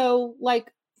so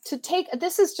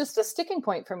this is just a sticking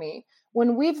point for me.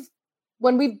 When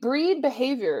we breed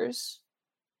behaviors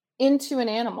into an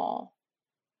animal,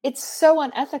 it's so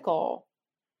unethical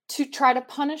to try to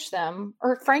punish them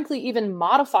or frankly even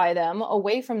modify them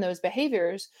away from those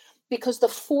behaviors, because the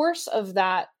force of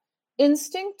that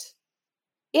instinct,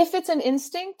 if it's an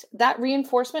instinct, that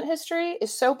reinforcement history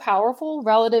is so powerful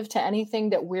relative to anything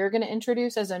that we're going to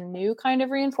introduce as a new kind of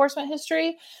reinforcement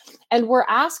history. And we're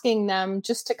asking them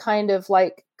just to kind of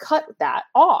cut that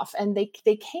off, and they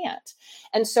can't.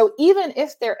 And so even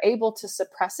if they're able to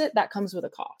suppress it, that comes with a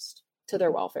cost to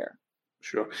their welfare.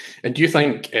 Sure. And do you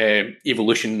think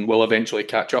evolution will eventually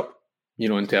catch up,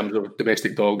 in terms of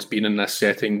domestic dogs being in this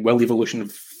setting? Will evolution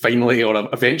finally or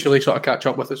eventually sort of catch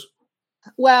up with us?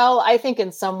 Well, I think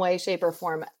in some way, shape, or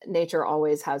form, nature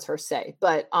always has her say.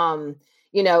 But,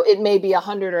 it may be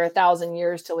 100 or 1,000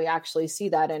 years till we actually see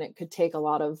that. And it could take a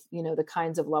lot of, the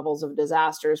kinds of levels of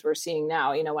disasters we're seeing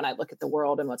now. When I look at the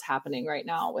world and what's happening right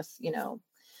now with,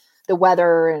 the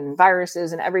weather and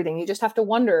viruses and everything, you just have to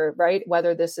wonder, right,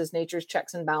 whether this is nature's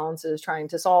checks and balances trying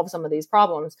to solve some of these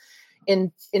problems.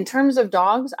 In terms of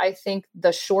dogs, I think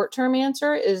the short-term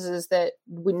answer is that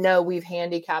we know we've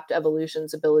handicapped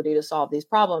evolution's ability to solve these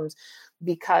problems,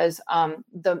 because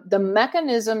the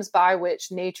mechanisms by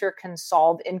which nature can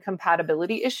solve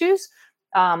incompatibility issues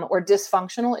or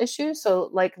dysfunctional issues. So,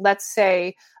 like, let's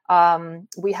say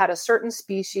we had a certain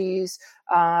species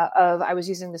I was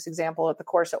using this example at the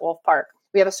course at Wolf Park.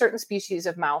 We have a certain species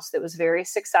of mouse that was very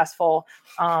successful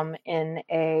in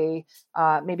a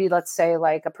maybe, let's say,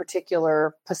 like a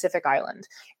particular Pacific island.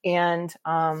 And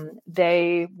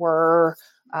they were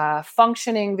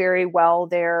functioning very well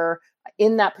there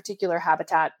in that particular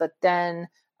habitat. But then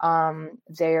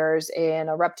there's an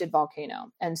erupted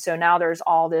volcano. And so now there's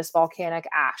all this volcanic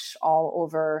ash all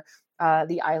over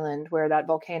the island where that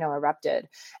volcano erupted.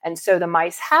 And so the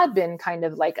mice had been kind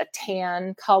of like a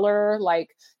tan color,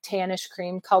 like tannish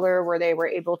cream color, where they were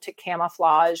able to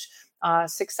camouflage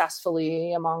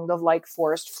successfully among the like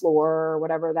forest floor or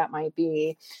whatever that might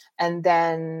be. And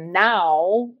then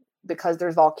now, because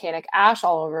there's volcanic ash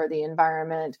all over the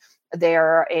environment,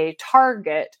 they're a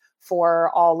target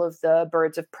for all of the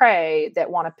birds of prey that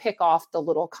want to pick off the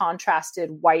little contrasted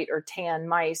white or tan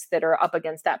mice that are up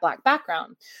against that black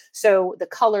background. So the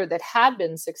color that had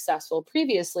been successful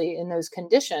previously in those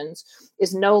conditions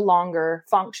is no longer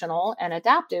functional and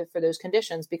adaptive for those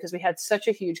conditions, because we had such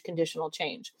a huge conditional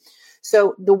change.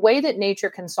 So the way that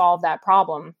nature can solve that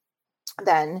problem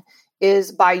then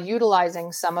is by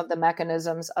utilizing some of the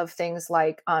mechanisms of things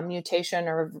like mutation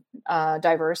or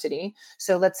diversity.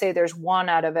 So let's say there's 1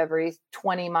 out of every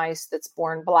 20 mice that's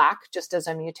born black, just as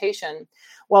a mutation.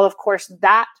 Well, of course,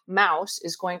 that mouse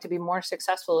is going to be more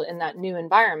successful in that new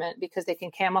environment because they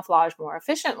can camouflage more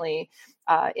efficiently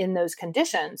in those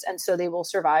conditions. And so they will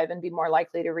survive and be more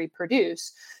likely to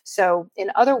reproduce. So in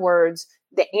other words,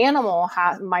 the animal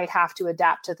might have to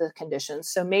adapt to the conditions.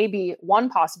 So maybe one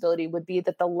possibility would be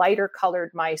that the lighter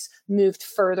colored mice moved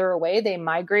further away. They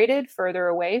migrated further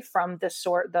away from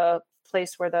the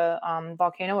place where the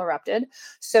volcano erupted,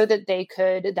 so that they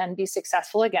could then be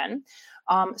successful again.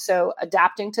 So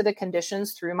adapting to the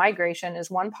conditions through migration is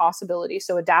one possibility.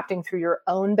 So adapting through your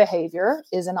own behavior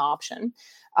is an option.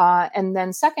 And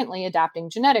then secondly, adapting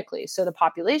genetically. So the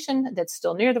population that's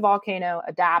still near the volcano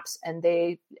adapts, and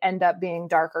they end up being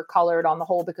darker colored on the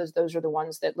whole, because those are the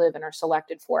ones that live and are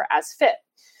selected for as fit.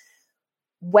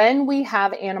 When we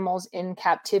have animals in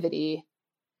captivity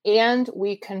and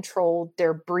we control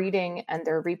their breeding and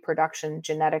their reproduction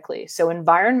genetically, so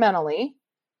environmentally,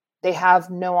 they have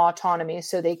no autonomy,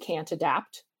 so they can't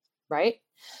adapt, right?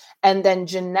 And then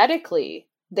genetically,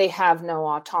 they have no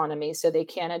autonomy, so they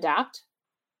can't adapt.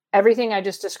 Everything I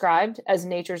just described as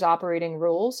nature's operating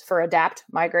rules for adapt,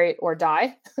 migrate, or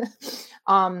die,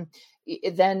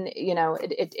 then,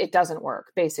 it doesn't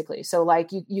work, basically. So like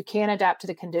you can't adapt to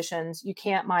the conditions, you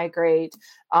can't migrate,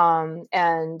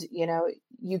 and,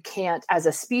 you can't, as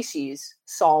a species,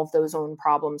 solve those own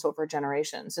problems over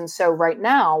generations. And so right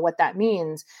now, what that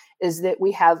means is that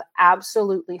we have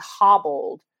absolutely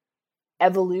hobbled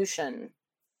evolution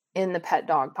in the pet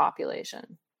dog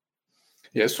population.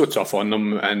 Yeah, it's so tough on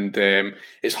them, and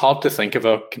it's hard to think of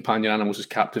our companion animals as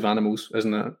captive animals,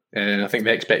 isn't it? And I think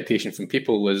the expectation from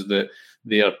people is that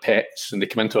they are pets and they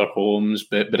come into our homes,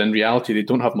 but in reality, they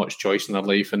don't have much choice in their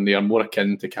life, and they are more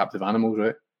akin to captive animals,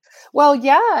 right? Well,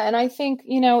 yeah. And I think,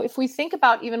 if we think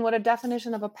about even what a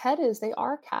definition of a pet is, they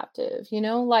are captive,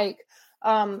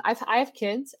 I have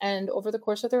kids, and over the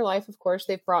course of their life, of course,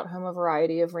 they've brought home a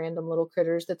variety of random little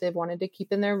critters that they've wanted to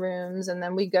keep in their rooms. And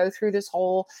then we go through this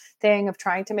whole thing of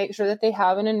trying to make sure that they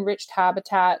have an enriched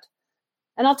habitat.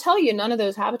 And I'll tell you, none of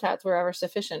those habitats were ever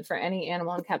sufficient for any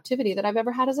animal in captivity that I've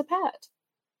ever had as a pet.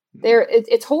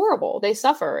 It's horrible. They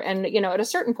suffer. And, at a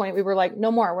certain point we were like,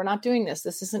 no more, we're not doing this.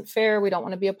 This isn't fair. We don't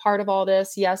want to be a part of all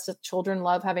this. Yes, the children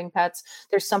love having pets.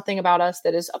 There's something about us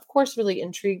that is, of course, really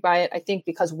intrigued by it. I think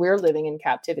because we're living in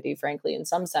captivity, frankly, in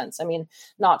some sense. I mean,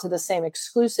 not to the same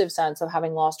exclusive sense of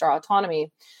having lost our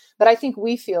autonomy, but I think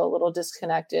we feel a little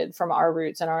disconnected from our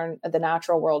roots and the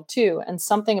natural world too. And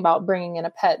something about bringing in a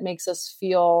pet makes us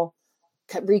feel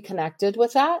reconnected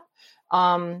with that.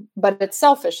 But it's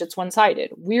selfish. It's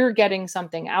one-sided. We're getting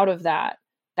something out of that.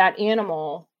 That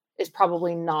animal is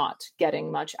probably not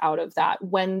getting much out of that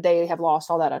when they have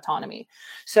lost all that autonomy.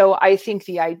 So I think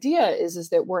the idea is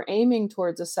that we're aiming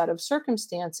towards a set of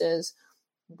circumstances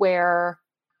where,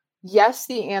 yes,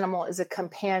 the animal is a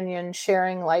companion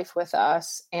sharing life with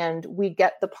us, and we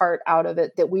get the part out of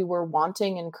it that we were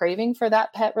wanting and craving for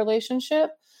that pet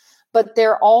relationship, but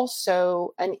they're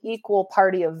also an equal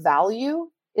party of value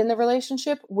in the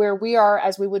relationship, where we are,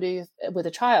 as we would with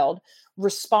a child,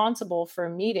 responsible for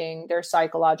meeting their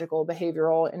psychological,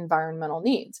 behavioral, environmental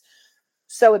needs.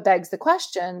 So it begs the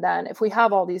question then, if we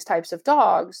have all these types of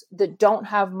dogs that don't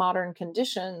have modern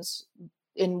conditions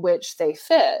in which they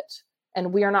fit,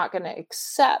 and we are not going to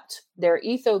accept their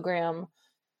ethogram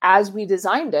as we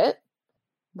designed it,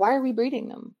 why are we breeding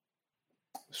them?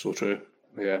 So true.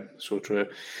 Yeah, so true.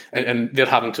 And they're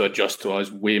having to adjust to us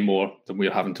way more than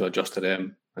we're having to adjust to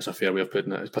them. That's a fair way of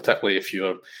putting it. Particularly if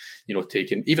you're,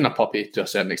 taking even a puppy to a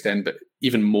certain extent, but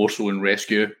even more so in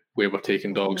rescue, where we're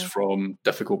taking dogs from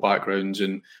difficult backgrounds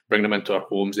and bringing them into our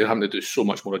homes. They're having to do so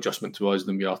much more adjustment to us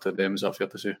than we are to them. Is that fair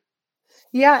to say?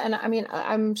 Yeah. And I mean,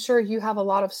 I'm sure you have a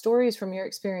lot of stories from your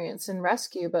experience in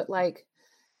rescue, but like,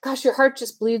 gosh, your heart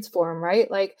just bleeds for them, right?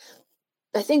 Like,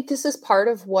 I think this is part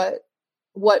of what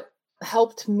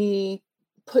helped me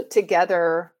put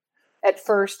together at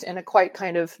first in a quite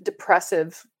kind of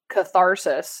depressive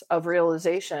catharsis of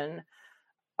realization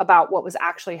about what was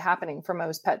actually happening for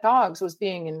most pet dogs was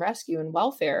being in rescue and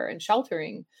welfare and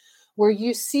sheltering, where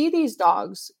you see these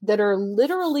dogs that are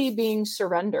literally being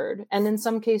surrendered and in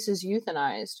some cases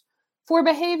euthanized for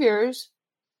behaviors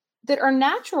that are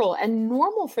natural and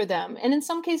normal for them. And in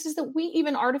some cases that we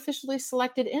even artificially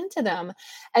selected into them.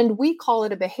 And we call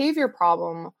it a behavior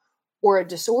problem or a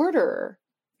disorder.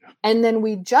 And then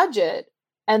we judge it.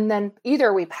 And then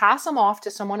either we pass them off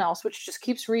to someone else, which just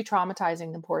keeps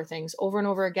re-traumatizing the poor things over and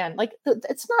over again. Like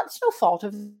it's no fault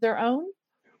of their own.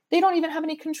 They don't even have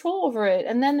any control over it.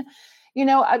 And then,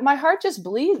 my heart just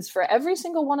bleeds for every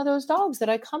single one of those dogs that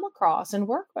I come across and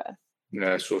work with.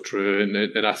 Yeah, so true.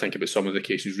 And I think about some of the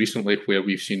cases recently where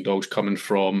we've seen dogs coming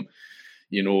from,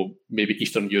 maybe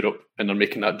Eastern Europe, and they're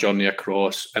making that journey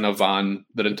across in a van.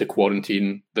 They're into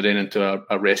quarantine. They're then into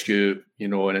a rescue,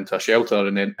 and into a shelter,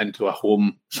 and then into a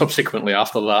home subsequently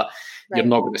after that. Right. You're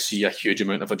not going to see a huge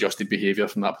amount of adjusted behavior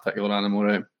from that particular animal,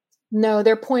 right? No,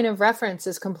 their point of reference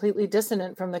is completely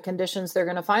dissonant from the conditions they're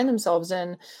going to find themselves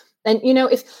in. And,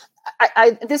 if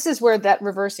this is where that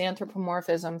reverse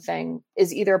anthropomorphism thing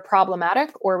is either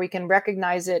problematic or we can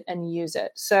recognize it and use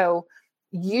it. So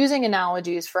using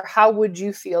analogies for how would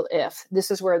you feel if, this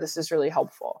is where this is really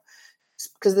helpful,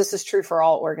 because this is true for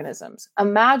all organisms.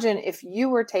 Imagine if you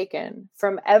were taken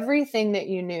from everything that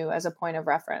you knew as a point of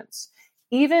reference,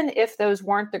 even if those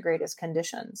weren't the greatest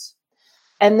conditions.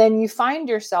 And then you find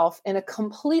yourself in a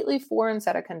completely foreign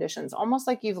set of conditions, almost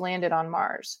like you've landed on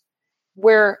Mars,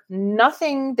 where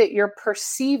nothing that you're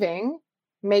perceiving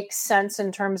makes sense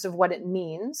in terms of what it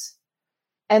means.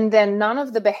 And then none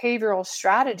of the behavioral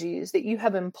strategies that you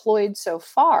have employed so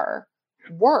far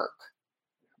work.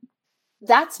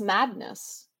 That's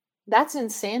madness. That's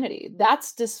insanity.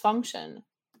 That's dysfunction.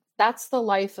 That's the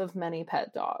life of many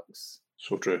pet dogs.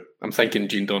 So true. I'm thinking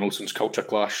Jean Donaldson's Culture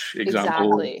Clash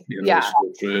example. Exactly. Yeah.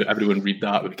 So true. Everyone read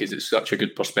that because it's such a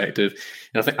good perspective.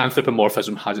 And I think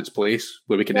anthropomorphism has its place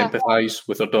where we can empathise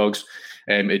with our dogs.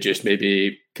 It just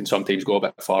maybe can sometimes go a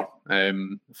bit far,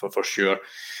 for sure.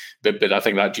 But I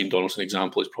think that Jean Donaldson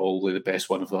example is probably the best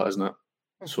one of that, isn't it?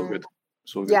 Mm-hmm. So good.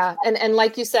 So good. Yeah. And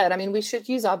like you said, I mean, we should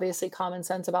use obviously common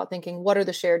sense about thinking what are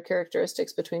the shared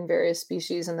characteristics between various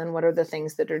species, and then what are the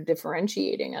things that are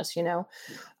differentiating us,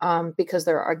 because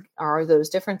there are those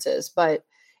differences. But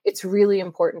it's really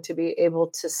important to be able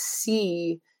to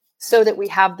see so that we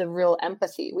have the real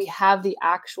empathy. We have the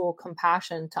actual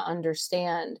compassion to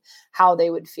understand how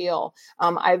they would feel.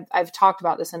 I've talked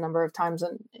about this a number of times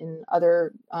in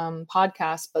other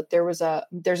podcasts, but there's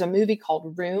a movie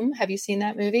called Room. Have you seen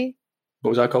that movie? What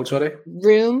was that called, sorry?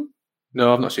 Room.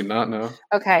 No, I've not seen that, no.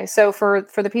 Okay, so for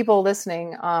the people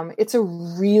listening, it's a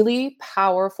really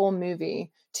powerful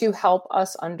movie to help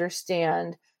us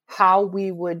understand how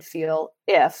we would feel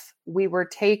if we were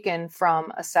taken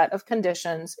from a set of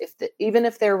conditions, even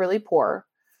if they're really poor,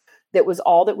 that was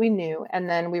all that we knew, and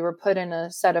then we were put in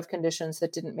a set of conditions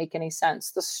that didn't make any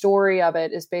sense. The story of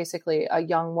it is basically a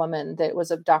young woman that was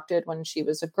abducted when she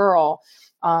was a girl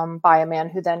by a man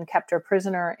who then kept her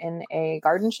prisoner in a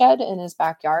garden shed in his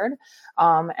backyard,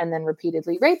 and then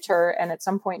repeatedly raped her. And at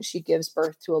some point she gives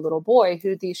birth to a little boy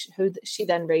who she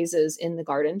then raises in the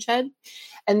garden shed.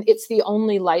 And it's the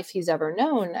only life he's ever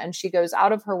known. And she goes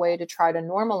out of her way to try to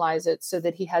normalize it so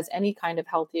that he has any kind of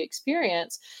healthy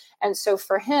experience. And so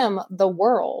for him, the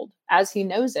world as he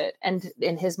knows it, and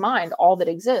in his mind, all that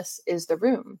exists is the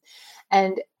room.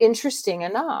 And interesting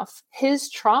enough, his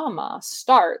trauma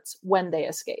starts when they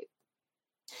escape,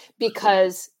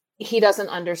 because he doesn't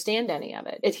understand any of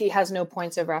it. He has no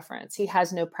points of reference. He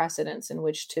has no precedents in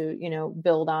which to,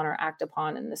 build on or act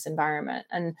upon in this environment.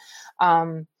 And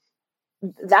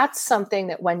that's something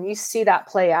that when you see that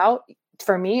play out,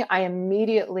 for me, I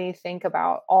immediately think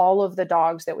about all of the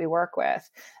dogs that we work with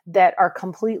that are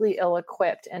completely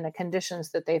ill-equipped in the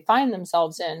conditions that they find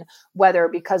themselves in, whether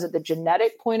because of the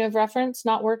genetic point of reference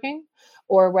not working,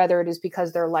 or whether it is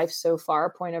because their life so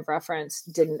far point of reference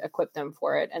didn't equip them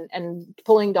for it. And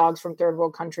pulling dogs from third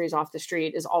world countries off the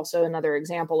street is also another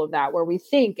example of that, where we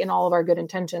think in all of our good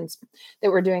intentions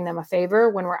that we're doing them a favor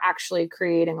when we're actually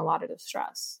creating a lot of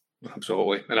distress.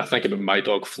 Absolutely. And I think about my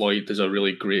dog Floyd is a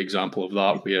really great example of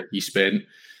that, where he spent,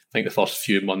 I think, the first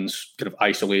few months kind of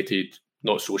isolated,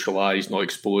 not socialised, not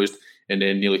exposed, and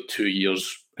then nearly 2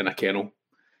 years in a kennel.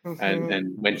 Mm-hmm.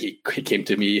 And when he came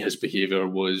to me, his behaviour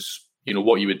was,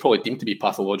 what you would probably deem to be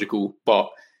pathological,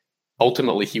 but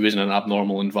ultimately he was in an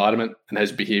abnormal environment and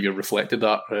his behaviour reflected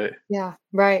that, right? Yeah,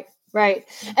 right. Right.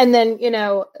 And then,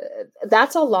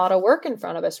 that's a lot of work in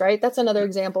front of us, right? That's another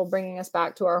example bringing us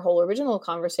back to our whole original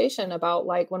conversation about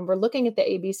like when we're looking at the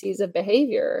ABCs of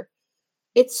behavior,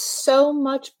 it's so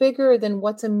much bigger than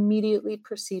what's immediately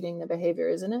preceding the behavior,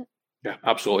 isn't it? Yeah,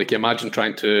 absolutely. Can you imagine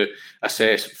trying to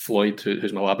assess Floyd,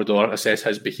 who's my Labrador, assess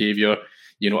his behavior,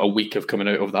 a week of coming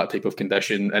out of that type of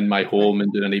condition in my home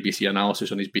and doing an ABC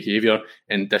analysis on his behavior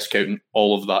and discounting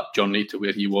all of that journey to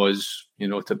where he was,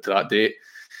 to that date.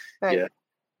 Right.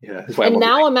 Yeah. And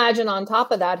now imagine on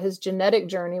top of that, his genetic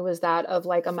journey was that of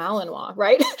like a Malinois,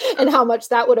 right? And how much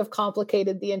that would have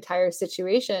complicated the entire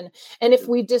situation. And if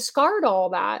we discard all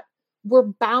that, we're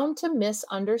bound to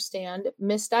misunderstand,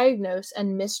 misdiagnose,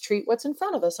 and mistreat what's in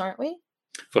front of us, aren't we?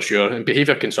 For sure. And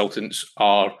behaviour consultants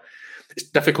it's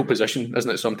a difficult position,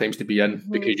 isn't it, sometimes to be in,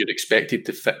 because you're expected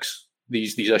to fix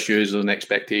these issues. There's an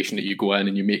expectation that you go in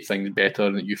and you make things better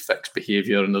and that you fix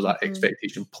behaviour, and there's that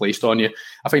expectation placed on you.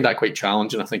 I find that quite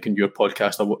challenging. I think in your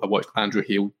podcast, I watched Andrew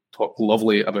Hale talk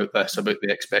lovely about this, about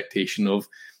the expectation of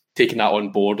taking that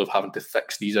on board, of having to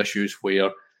fix these issues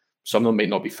where some of them might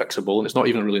not be fixable, and it's not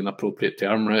even really an appropriate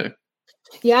term, right?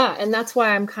 Yeah. And that's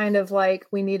why I'm kind of like,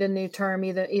 we need a new term,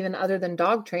 even other than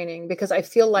dog training, because I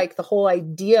feel like the whole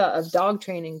idea of dog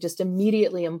training just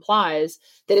immediately implies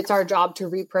that it's our job to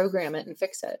reprogram it and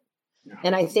fix it. Yeah.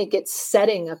 And I think it's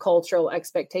setting a cultural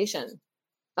expectation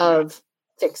of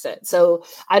fix it. So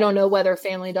I don't know whether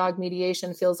family dog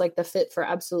mediation feels like the fit for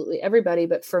absolutely everybody,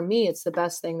 but for me, it's the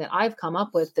best thing that I've come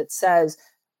up with that says,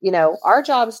 our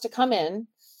job is to come in.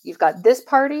 You've got this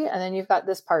party and then you've got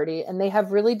this party, and they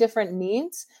have really different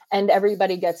needs, and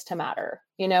everybody gets to matter,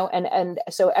 and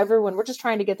so everyone, we're just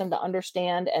trying to get them to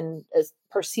understand and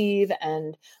perceive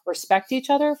and respect each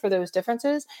other for those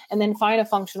differences, and then find a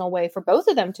functional way for both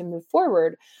of them to move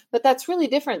forward. But that's really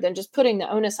different than just putting the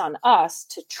onus on us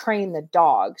to train the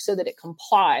dog so that it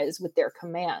complies with their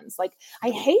commands. Like,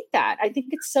 I hate that. I think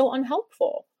it's so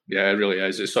unhelpful. Yeah, it really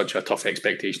is. It's such a tough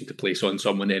expectation to place on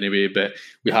someone anyway, but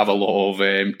we have a lot of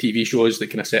TV shows that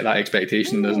kind of set that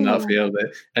expectation, isn't that fair?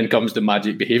 That in comes the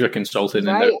magic behaviour consultant,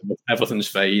 right, and everything's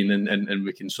fine and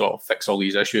we can sort of fix all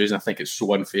these issues. And I think it's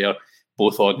so unfair,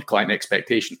 both on client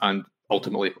expectation and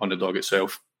ultimately on the dog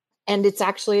itself. And it's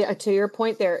actually, to your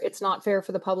point there, it's not fair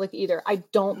for the public either. I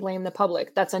don't blame the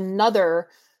public. That's another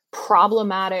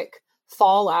problematic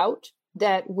fallout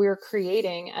that we're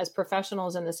creating as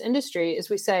professionals in this industry, is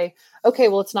we say, okay,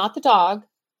 well, it's not the dog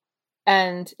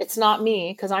and it's not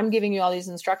me because I'm giving you all these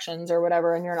instructions or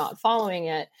whatever, and you're not following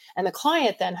it. And the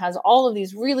client then has all of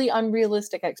these really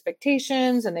unrealistic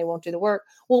expectations and they won't do the work.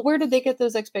 Well, where did they get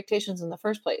those expectations in the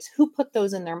first place? Who put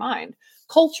those in their mind?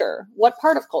 Culture. What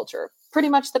part of culture? Pretty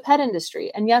much the pet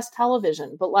industry. And yes,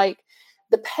 television, but like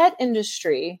the pet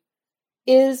industry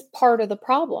is part of the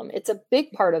problem. It's a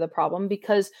big part of the problem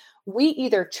because we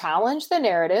either challenge the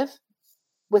narrative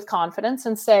with confidence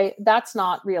and say that's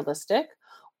not realistic,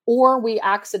 or we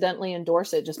accidentally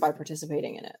endorse it just by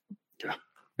participating in it. Yeah.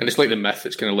 And it's like the myth.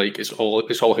 It's kind of like it's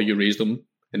all how you raise them,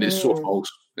 and it's so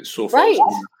false. It's so false. Right.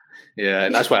 Yeah,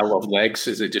 and that's why I love Legs,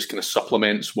 is it just kind of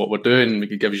supplements what we're doing.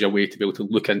 It gives you a way to be able to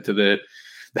look into the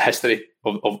history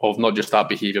of not just that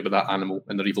behaviour, but that animal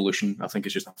and their evolution. I think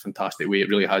it's just a fantastic way. It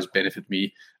really has benefited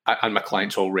me and my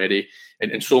clients already.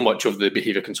 And so much of the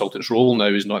behaviour consultant's role now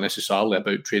is not necessarily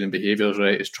about training behaviours,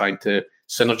 right? It's trying to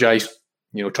synergise,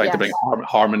 trying to bring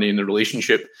harmony in the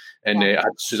relationship. And I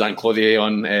had Suzanne Clothier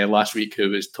on last week, who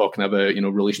was talking about,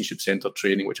 relationship-centred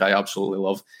training, which I absolutely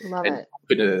love. Love and it.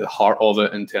 Putting it at the heart of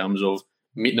it in terms of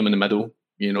meeting them in the middle.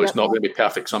 It's not going to be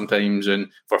perfect sometimes. And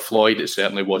for Floyd, it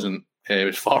certainly wasn't. It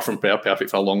was far from perfect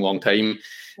for a long, long time.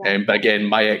 But again,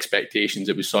 my expectations,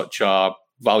 it was such a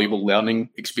valuable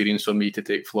learning experience for me to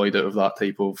take Floyd out of that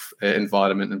type of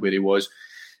environment and where he was.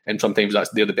 And sometimes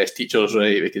they're the best teachers,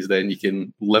 right? Because then you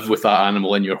can live with that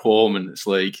animal in your home and it's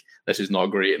like, this is not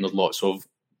great. And there's lots of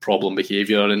problem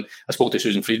behavior. And I spoke to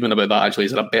Susan Friedman about that actually.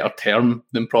 Is there a better term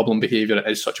than problem behavior? It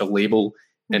is such a label,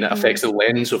 and it affects the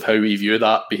lens of how we view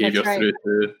that behavior through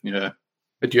to,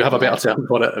 Do you have a better term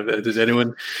for it? Does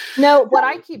anyone? No, what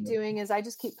I keep doing is I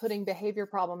just keep putting behavior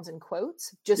problems in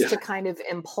quotes just to kind of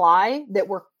imply that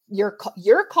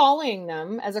you're calling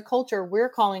them, as a culture, we're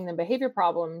calling them behavior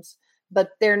problems,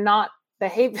 but they're not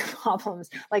behavior problems.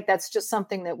 Like, that's just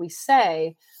something that we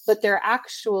say, but they're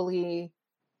actually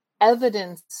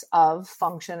evidence of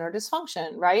function or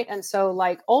dysfunction, right? And so,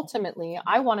 like, ultimately,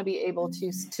 I want to be able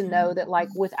to know that, like,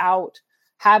 without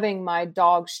having my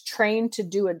dogs trained to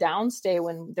do a downstay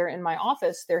when they're in my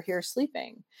office, they're here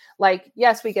sleeping. Like,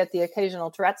 yes, we get the occasional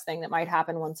Tourette's thing that might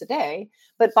happen once a day,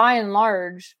 but by and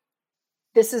large,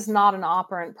 this is not an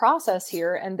operant process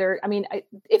here. And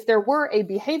if there were a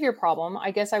behavior problem,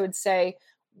 I guess I would say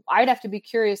I'd have to be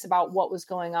curious about what was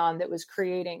going on that was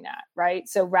creating that, right?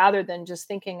 So rather than just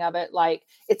thinking of it like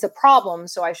it's a problem,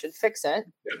 so I should fix it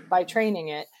by training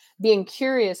it, being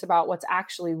curious about what's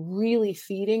actually really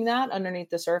feeding that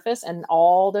underneath the surface, and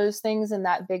all those things in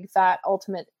that big fat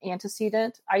ultimate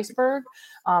antecedent iceberg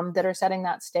that are setting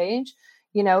that stage,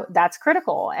 that's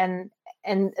critical.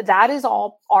 And that is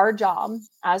all our job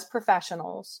as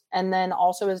professionals. And then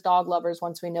also as dog lovers,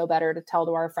 once we know better, to tell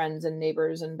to our friends and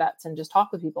neighbors and vets and just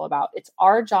talk with people about. It's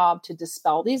our job to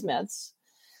dispel these myths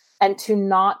and to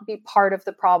not be part of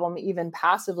the problem, even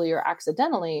passively or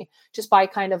accidentally, just by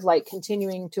kind of like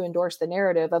continuing to endorse the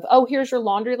narrative of, oh, here's your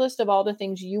laundry list of all the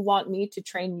things you want me to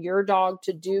train your dog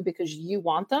to do because you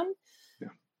want them. Yeah.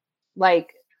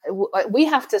 Like, we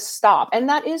have to stop. And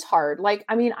that is hard. Like,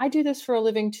 I do this for a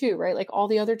living too, right? Like all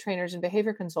the other trainers and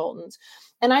behavior consultants.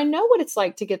 And I know what it's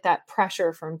like to get that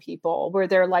pressure from people where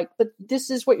they're like, but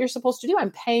this is what you're supposed to do. I'm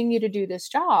paying you to do this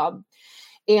job.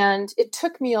 And it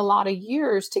took me a lot of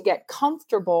years to get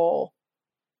comfortable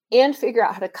and figure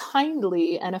out how to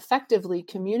kindly and effectively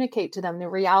communicate to them the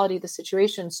reality of the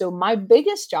situation. So my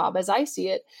biggest job, as I see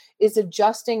it, is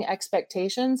adjusting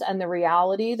expectations and the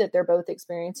reality that they're both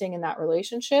experiencing in that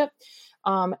relationship.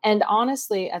 And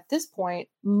honestly, at this point,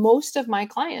 most of my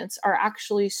clients are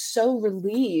actually so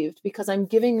relieved because I'm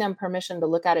giving them permission to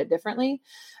look at it differently.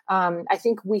 I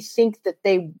think we think that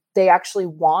they actually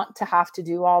want to have to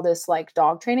do all this like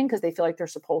dog training because they feel like they're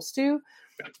supposed to.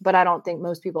 But I don't think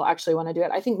most people actually want to do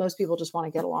it. I think most people just want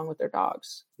to get along with their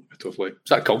dogs. Totally. It's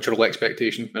that cultural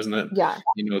expectation, isn't it? Yeah.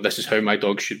 This is how my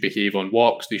dogs should behave on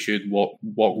walks. They should walk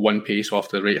one pace off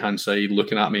to the right-hand side,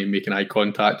 looking at me, making eye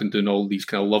contact and doing all these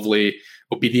kind of lovely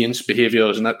obedience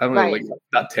behaviours. And I don't really like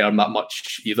that term that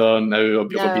much either now, of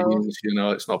obedience.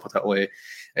 It's not particularly,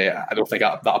 I don't think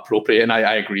that appropriate. And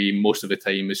I agree, most of the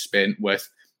time is spent with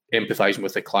empathising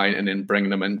with the client and then bringing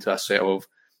them into a set of,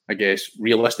 I guess,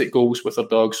 realistic goals with their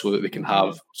dogs so that they can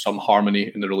have some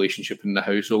harmony in the relationship in the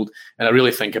household. And I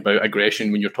really think about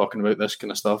aggression when you're talking about this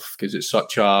kind of stuff because it's so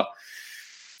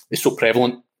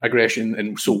prevalent, aggression,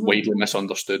 and so widely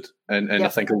misunderstood. And I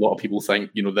think a lot of people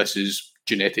think, this is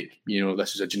genetic,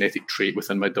 this is a genetic trait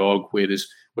within my dog, whereas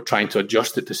we're trying to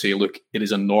adjust it to say, look, it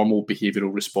is a normal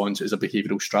behavioural response, it is a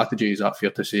behavioural strategy. Is that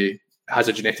fair to say? It has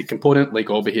a genetic component like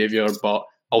all behaviour, but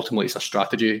ultimately it's a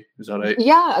strategy. Is that right?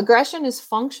 Yeah, aggression is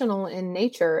functional in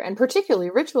nature, and particularly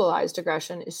ritualized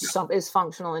aggression is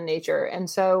functional in nature. And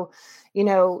so,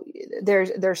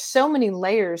 there's so many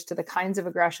layers to the kinds of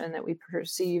aggression that we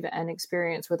perceive and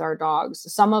experience with our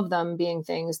dogs. Some of them being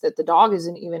things that the dog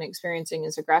isn't even experiencing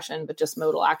as aggression, but just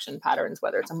modal action patterns,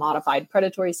 whether it's a modified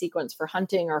predatory sequence for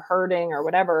hunting or herding or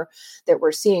whatever that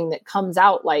we're seeing that comes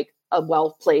out like a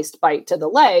well-placed bite to the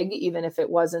leg, even if it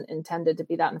wasn't intended to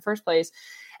be that in the first place.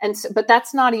 And so, but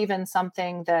that's not even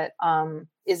something that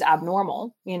is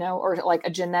abnormal, or like a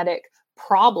genetic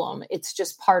problem. It's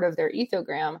just part of their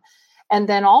ethogram. And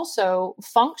then also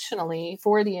functionally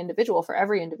for the individual, for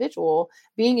every individual,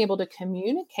 being able to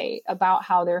communicate about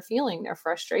how they're feeling, their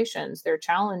frustrations, their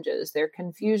challenges, their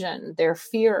confusion, their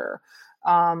fear,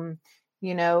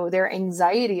 their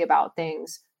anxiety about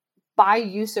things, by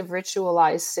use of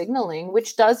ritualized signaling,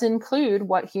 which does include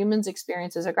what humans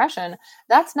experience as aggression.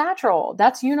 That's natural.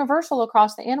 That's universal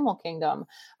across the animal kingdom.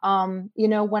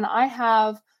 When I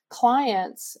have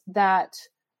clients that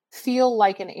feel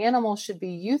like an animal should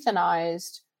be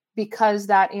euthanized because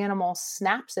that animal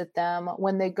snaps at them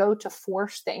when they go to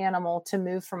force the animal to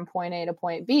move from point A to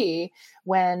point B,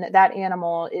 when that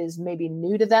animal is maybe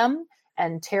new to them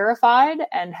and terrified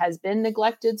and has been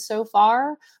neglected so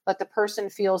far, but the person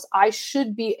feels I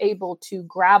should be able to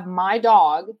grab my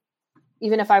dog,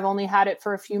 even if I've only had it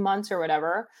for a few months or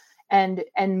whatever, and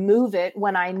move it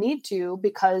when I need to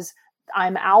because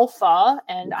I'm alpha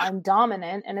and I'm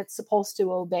dominant and it's supposed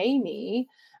to obey me.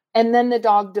 And then the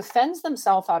dog defends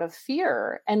themselves out of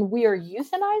fear, and we are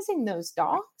euthanizing those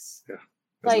dogs. Yeah,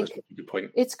 like, that's a good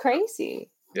point. It's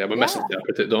crazy. Yeah, we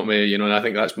misinterpret it, don't we? And I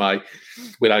think that's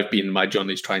where I've been. My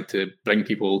journey is trying to bring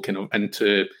people kind of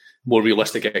into more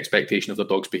realistic expectation of their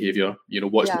dog's behaviour.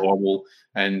 What's normal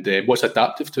and what's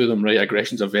adaptive to them. Right,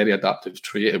 aggression's a very adaptive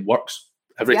trait. It works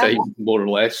every time, more or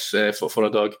less, for a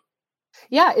dog.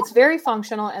 Yeah, it's very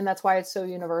functional, and that's why it's so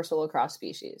universal across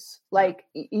species. Like,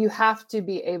 you have to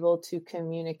be able to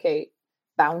communicate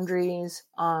boundaries,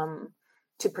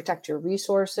 to protect your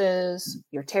resources,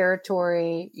 your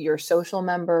territory, your social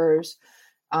members,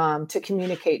 to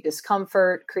communicate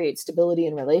discomfort, create stability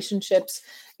in relationships.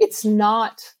 It's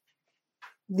not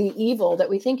the evil that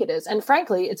we think it is. And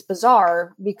frankly, it's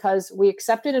bizarre because we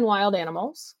accept it in wild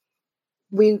animals.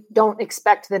 We don't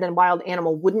expect that a wild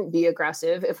animal wouldn't be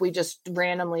aggressive. If we just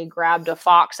randomly grabbed a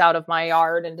fox out of my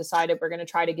yard and decided we're going to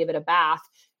try to give it a bath,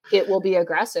 it will be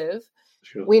aggressive.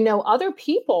 Sure. We know other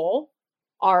people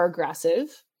are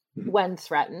aggressive when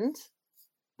threatened,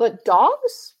 but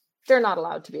dogs, they're not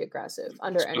allowed to be aggressive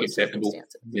under any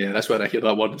circumstances. Yeah, that's where I hear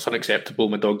that word. It's unacceptable.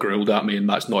 My dog growled at me, and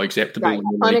that's not acceptable. Right.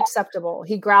 Unacceptable.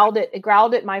 He growled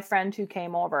at my friend who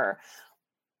came over.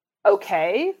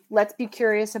 Okay, let's be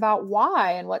curious about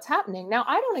why and what's happening. Now,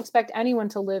 I don't expect anyone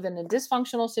to live in a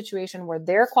dysfunctional situation where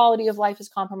their quality of life is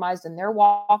compromised and they're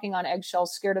walking on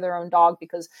eggshells, scared of their own dog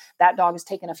because that dog has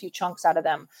taken a few chunks out of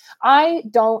them. I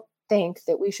don't think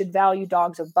that we should value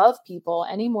dogs above people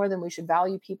any more than we should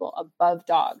value people above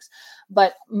dogs.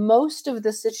 But most of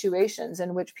the situations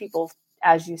in which people,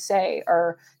 as you say,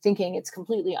 are thinking it's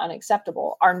completely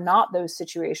unacceptable are not those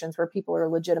situations where people are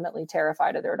legitimately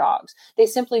terrified of their dogs. They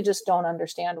simply just don't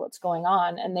understand what's going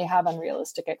on, and they have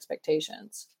unrealistic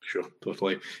expectations. Sure,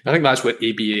 totally. I think that's where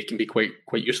ABA can be quite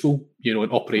useful, in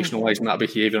operationalizing that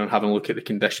behavior and having a look at the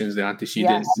conditions, the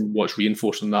antecedents, and what's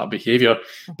reinforcing that behavior.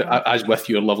 But as with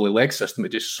your lovely leg system,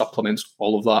 it just supplements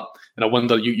all of that. And I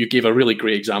wonder, you gave a really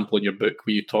great example in your book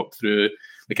where you talked through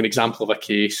like an example of a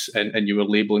case, and you were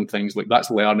labeling things like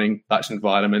that's learning, that's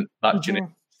environment, that's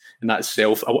genetics, and that's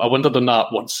self. I wondered on that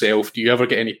word self, do you ever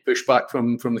get any pushback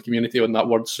from the community on that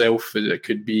word self? It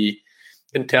could be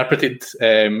interpreted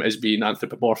as being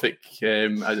anthropomorphic.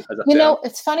 As a term.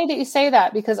 It's funny that you say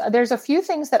that, because there's a few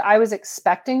things that I was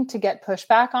expecting to get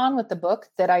pushback on with the book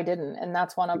that I didn't, and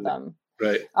that's one of them.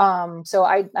 Right. So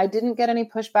I didn't get any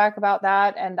pushback about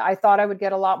that, and I thought I would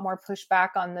get a lot more pushback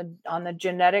on the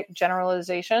genetic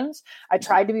generalizations. I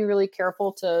tried to be really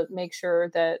careful to make sure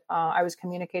that I was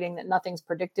communicating that nothing's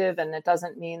predictive, and it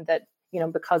doesn't mean that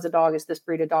because a dog is this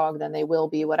breed of dog, then they will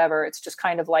be whatever. It's just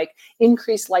kind of like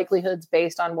increased likelihoods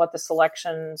based on what the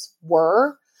selections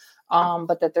were.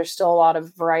 But that there's still a lot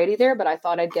of variety there. But I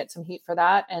thought I'd get some heat for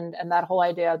that, and that whole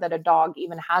idea that a dog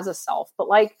even has a self. But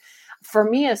like, for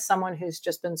me, as someone who's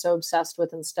just been so obsessed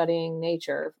with and studying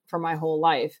nature for my whole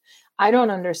life, I don't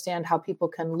understand how people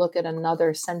can look at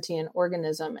another sentient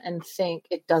organism and think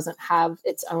it doesn't have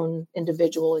its own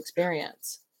individual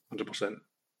experience. 100%.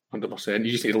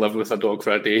 You just need to live with a dog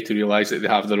for a day to realise that they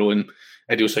have their own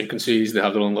idiosyncrasies, they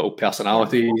have their own little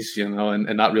personalities,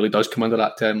 and that really does come under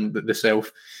that term, the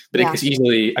self. But it's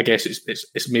easily, I guess,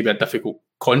 it's maybe a difficult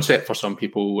concept for some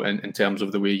people in terms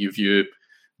of the way you view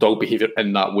dog behavior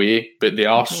in that way, but they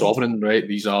are sovereign, right?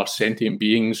 These are sentient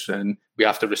beings, and we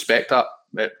have to respect that.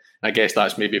 But I guess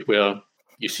that's maybe where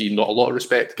you see not a lot of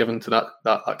respect given to that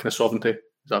kind of sovereignty.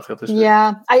 Is that fair to say?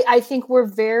 Yeah, I think we're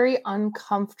very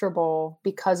uncomfortable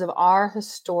because of our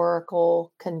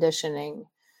historical conditioning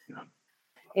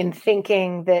in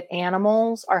thinking that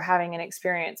animals are having an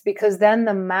experience, because then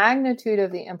the magnitude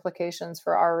of the implications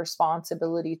for our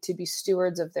responsibility to be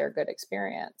stewards of their good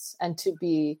experience and to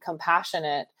be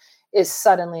compassionate is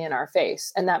suddenly in our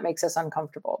face. And that makes us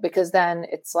uncomfortable, because then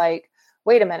it's like,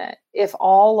 wait a minute, if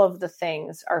all of the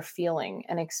things are feeling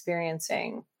and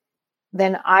experiencing,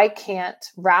 then I can't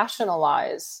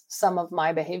rationalize some of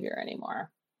my behavior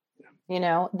anymore.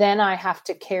 Then I have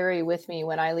to carry with me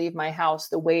when I leave my house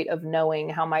the weight of knowing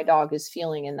how my dog is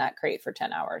feeling in that crate for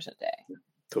 10 hours a day,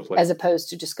 totally, as opposed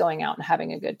to just going out and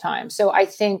having a good time. So I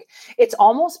think it's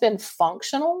almost been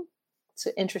functional. It's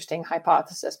an interesting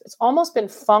hypothesis. But it's almost been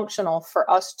functional for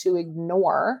us to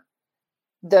ignore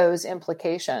those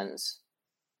implications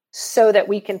so that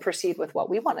we can proceed with what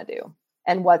we want to do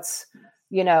and what's,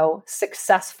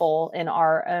 successful in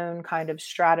our own kind of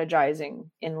strategizing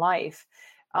in life.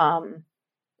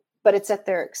 But it's at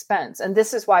their expense. And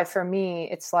this is why, for me,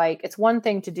 it's like, it's one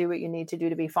thing to do what you need to do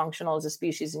to be functional as a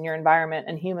species in your environment.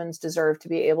 And humans deserve to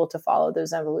be able to follow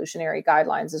those evolutionary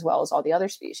guidelines as well as all the other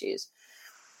species.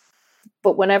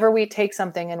 But whenever we take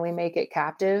something and we make it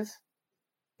captive,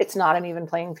 it's not an even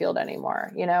playing field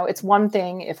anymore. It's one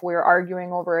thing if we're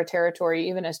arguing over a territory,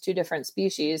 even as two different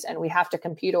species, and we have to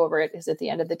compete over it, because at the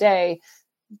end of the day,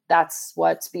 that's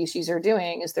what species are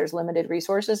doing, is there's limited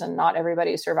resources and not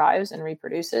everybody survives and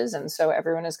reproduces. And so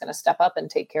everyone is going to step up and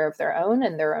take care of their own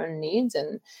and their own needs.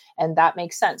 And that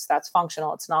makes sense. That's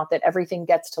functional. It's not that everything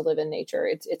gets to live in nature.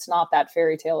 It's not that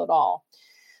fairy tale at all.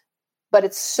 But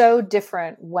it's so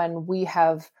different when we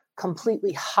have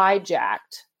completely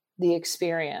hijacked the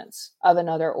experience of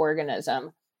another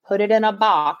organism, put it in a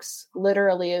box,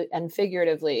 literally and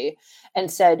figuratively,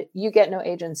 and said, you get no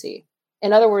agency.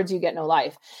 In other words, you get no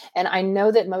life. And I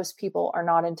know that most people are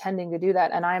not intending to do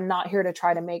that. And I'm not here to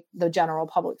try to make the general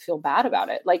public feel bad about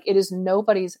it. Like, it is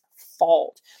nobody's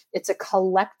fault. It's a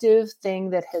collective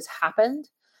thing that has happened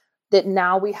that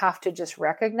now we have to just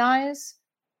recognize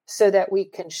so that we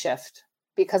can shift.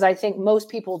 Because I think most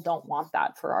people don't want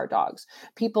that for our dogs.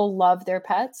 People love their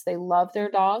pets. They love their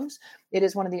dogs. It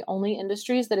is one of the only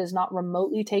industries that has not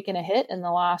remotely taken a hit in the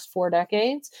last 4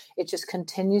 decades. It just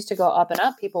continues to go up and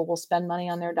up. People will spend money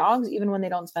on their dogs, even when they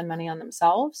don't spend money on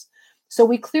themselves. So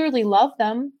we clearly love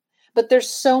them, but there's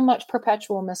so much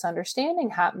perpetual misunderstanding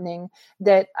happening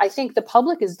that I think the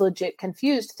public is legit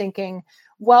confused, thinking,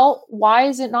 well, why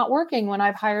is it not working when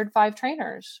I've hired 5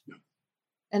 trainers?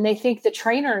 And they think the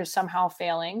trainer is somehow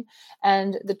failing,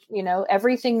 and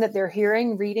everything that they're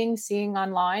hearing, reading, seeing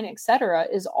online, et cetera,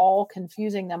 is all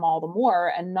confusing them all the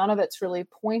more. And none of it's really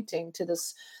pointing to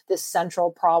this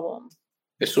central problem.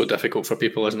 It's so difficult for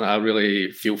people, isn't it? I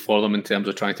really feel for them in terms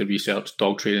of trying to research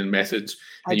dog training methods.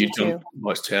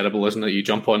 It's terrible, isn't it? You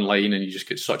jump online and you just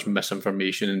get such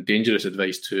misinformation and dangerous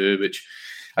advice too, which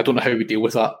I don't know how we deal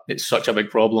with that. It's such a big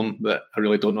problem that I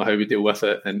really don't know how we deal with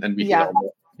it. And we hear it a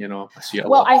lot. I see it a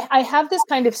lot. I have this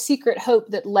kind of secret hope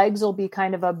that legs will be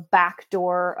kind of a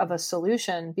backdoor of a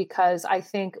solution, because I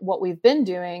think what we've been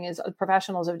doing is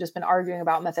professionals have just been arguing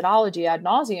about methodology ad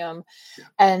nauseum,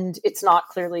 and it's not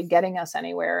clearly getting us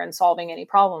anywhere and solving any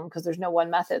problem, because there's no one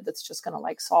method that's just going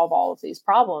to solve all of these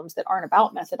problems that aren't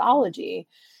about methodology.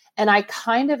 And I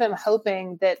kind of am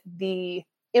hoping that the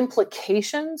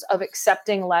implications of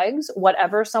accepting legs,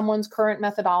 whatever someone's current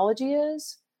methodology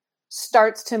is,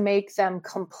 starts to make them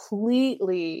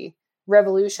completely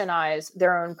revolutionize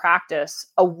their own practice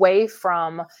away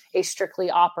from a strictly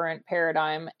operant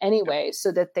paradigm anyway,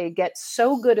 so that they get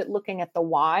so good at looking at the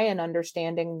why and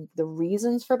understanding the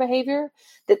reasons for behavior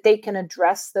that they can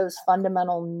address those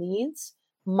fundamental needs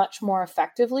much more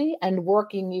effectively, and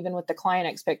working even with the client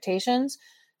expectations,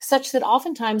 such that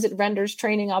oftentimes it renders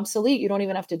training obsolete. You don't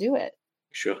even have to do it.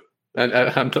 Sure. And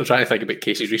I'm trying to think about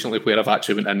cases recently where I've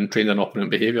actually went in and trained an operant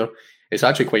behaviour. It's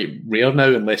actually quite rare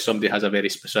now, unless somebody has a very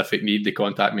specific need. They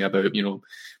contact me about,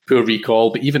 poor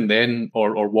recall. But even then,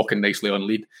 or walking nicely on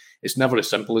lead, it's never as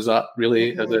simple as that,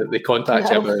 really. Mm-hmm. They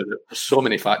contact you about so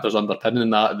many factors underpinning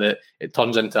that it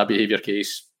turns into a behaviour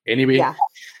case anyway. Yeah.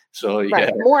 So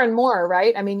right. More and more,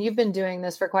 right? I mean, you've been doing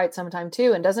this for quite some time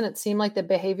too. And doesn't it seem like the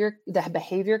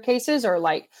behavior cases are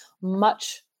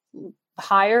much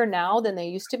higher now than they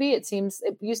used to be? It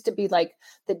used to be like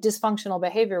the dysfunctional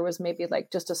behavior was maybe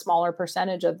just a smaller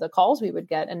percentage of the calls we would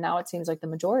get. And now it seems like the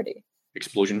majority.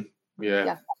 Explosion.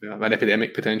 Yeah. An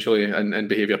epidemic potentially, and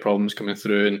behaviour problems coming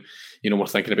through. And, we're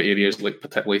thinking about areas like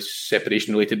particularly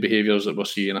separation related behaviours that we're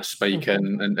seeing a spike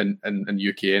in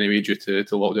UK anyway, due to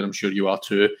lockdown. I'm sure you are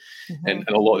too. Mm-hmm. And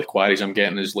a lot of the queries I'm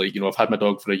getting is I've had my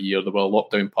dog for a year. They were a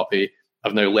lockdown puppy.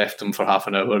 I've now left them for half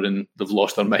an hour and they've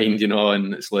lost their mind,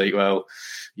 and it's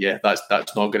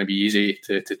that's not going to be easy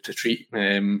to treat.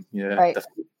 Right.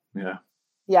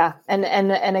 Yeah.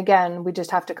 And again, we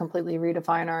just have to completely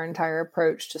redefine our entire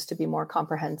approach just to be more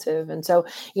comprehensive. And so,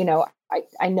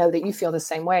 I know that you feel the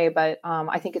same way, but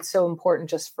I think it's so important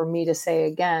just for me to say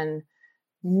again,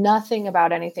 nothing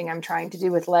about anything I'm trying to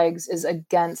do with legs is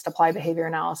against applied behavior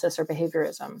analysis or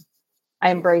behaviorism. I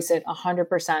embrace it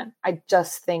 100%. I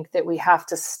just think that we have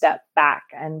to step back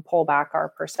and pull back our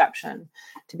perception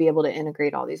to be able to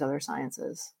integrate all these other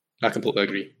sciences. I completely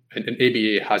agree. And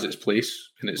ABA has its place,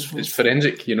 and it's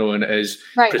forensic, and it is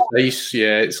precise.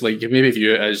 Yeah, it's you maybe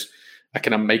view it as a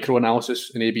kind of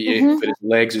micro-analysis in ABA, but its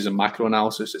legs is a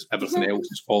macro-analysis. It's everything else.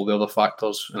 It's all the other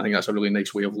factors. And I think that's a really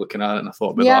nice way of looking at it, and I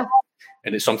thought about that.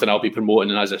 And it's something I'll be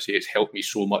promoting. And as I say, it's helped me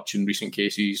so much in recent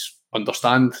cases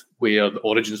understand where the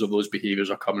origins of those behaviours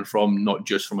are coming from, not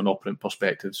just from an operant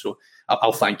perspective. So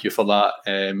I'll thank you for that,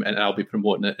 and I'll be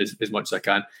promoting it as much as I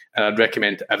can. And I'd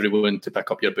recommend to everyone to pick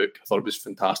up your book. I thought it was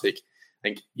fantastic. I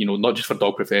think, not just for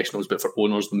dog professionals, but for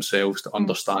owners themselves to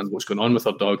understand what's going on with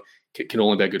their dog can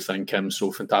only be a good thing, Kim.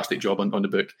 So fantastic job on the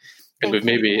book. And we've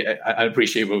maybe, I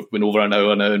appreciate we've been over an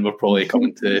hour now and we're probably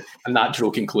coming to a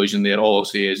natural conclusion there. All I'll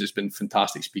say is it's been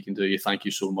fantastic speaking to you. Thank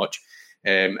you so much.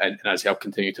 And as you have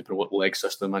continued to promote the leg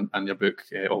system and your book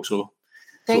also.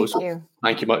 Thank you.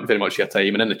 Thank you very much for your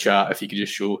time. And in the chat, if you could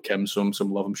just show Kim some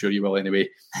love, I'm sure you will anyway.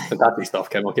 Fantastic stuff,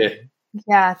 Kim, okay?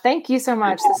 Yeah, thank you so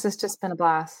much. This has just been a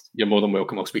blast. You're more than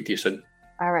welcome. I'll speak to you soon.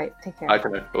 All right, take care. Bye for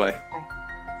now. Bye. Bye.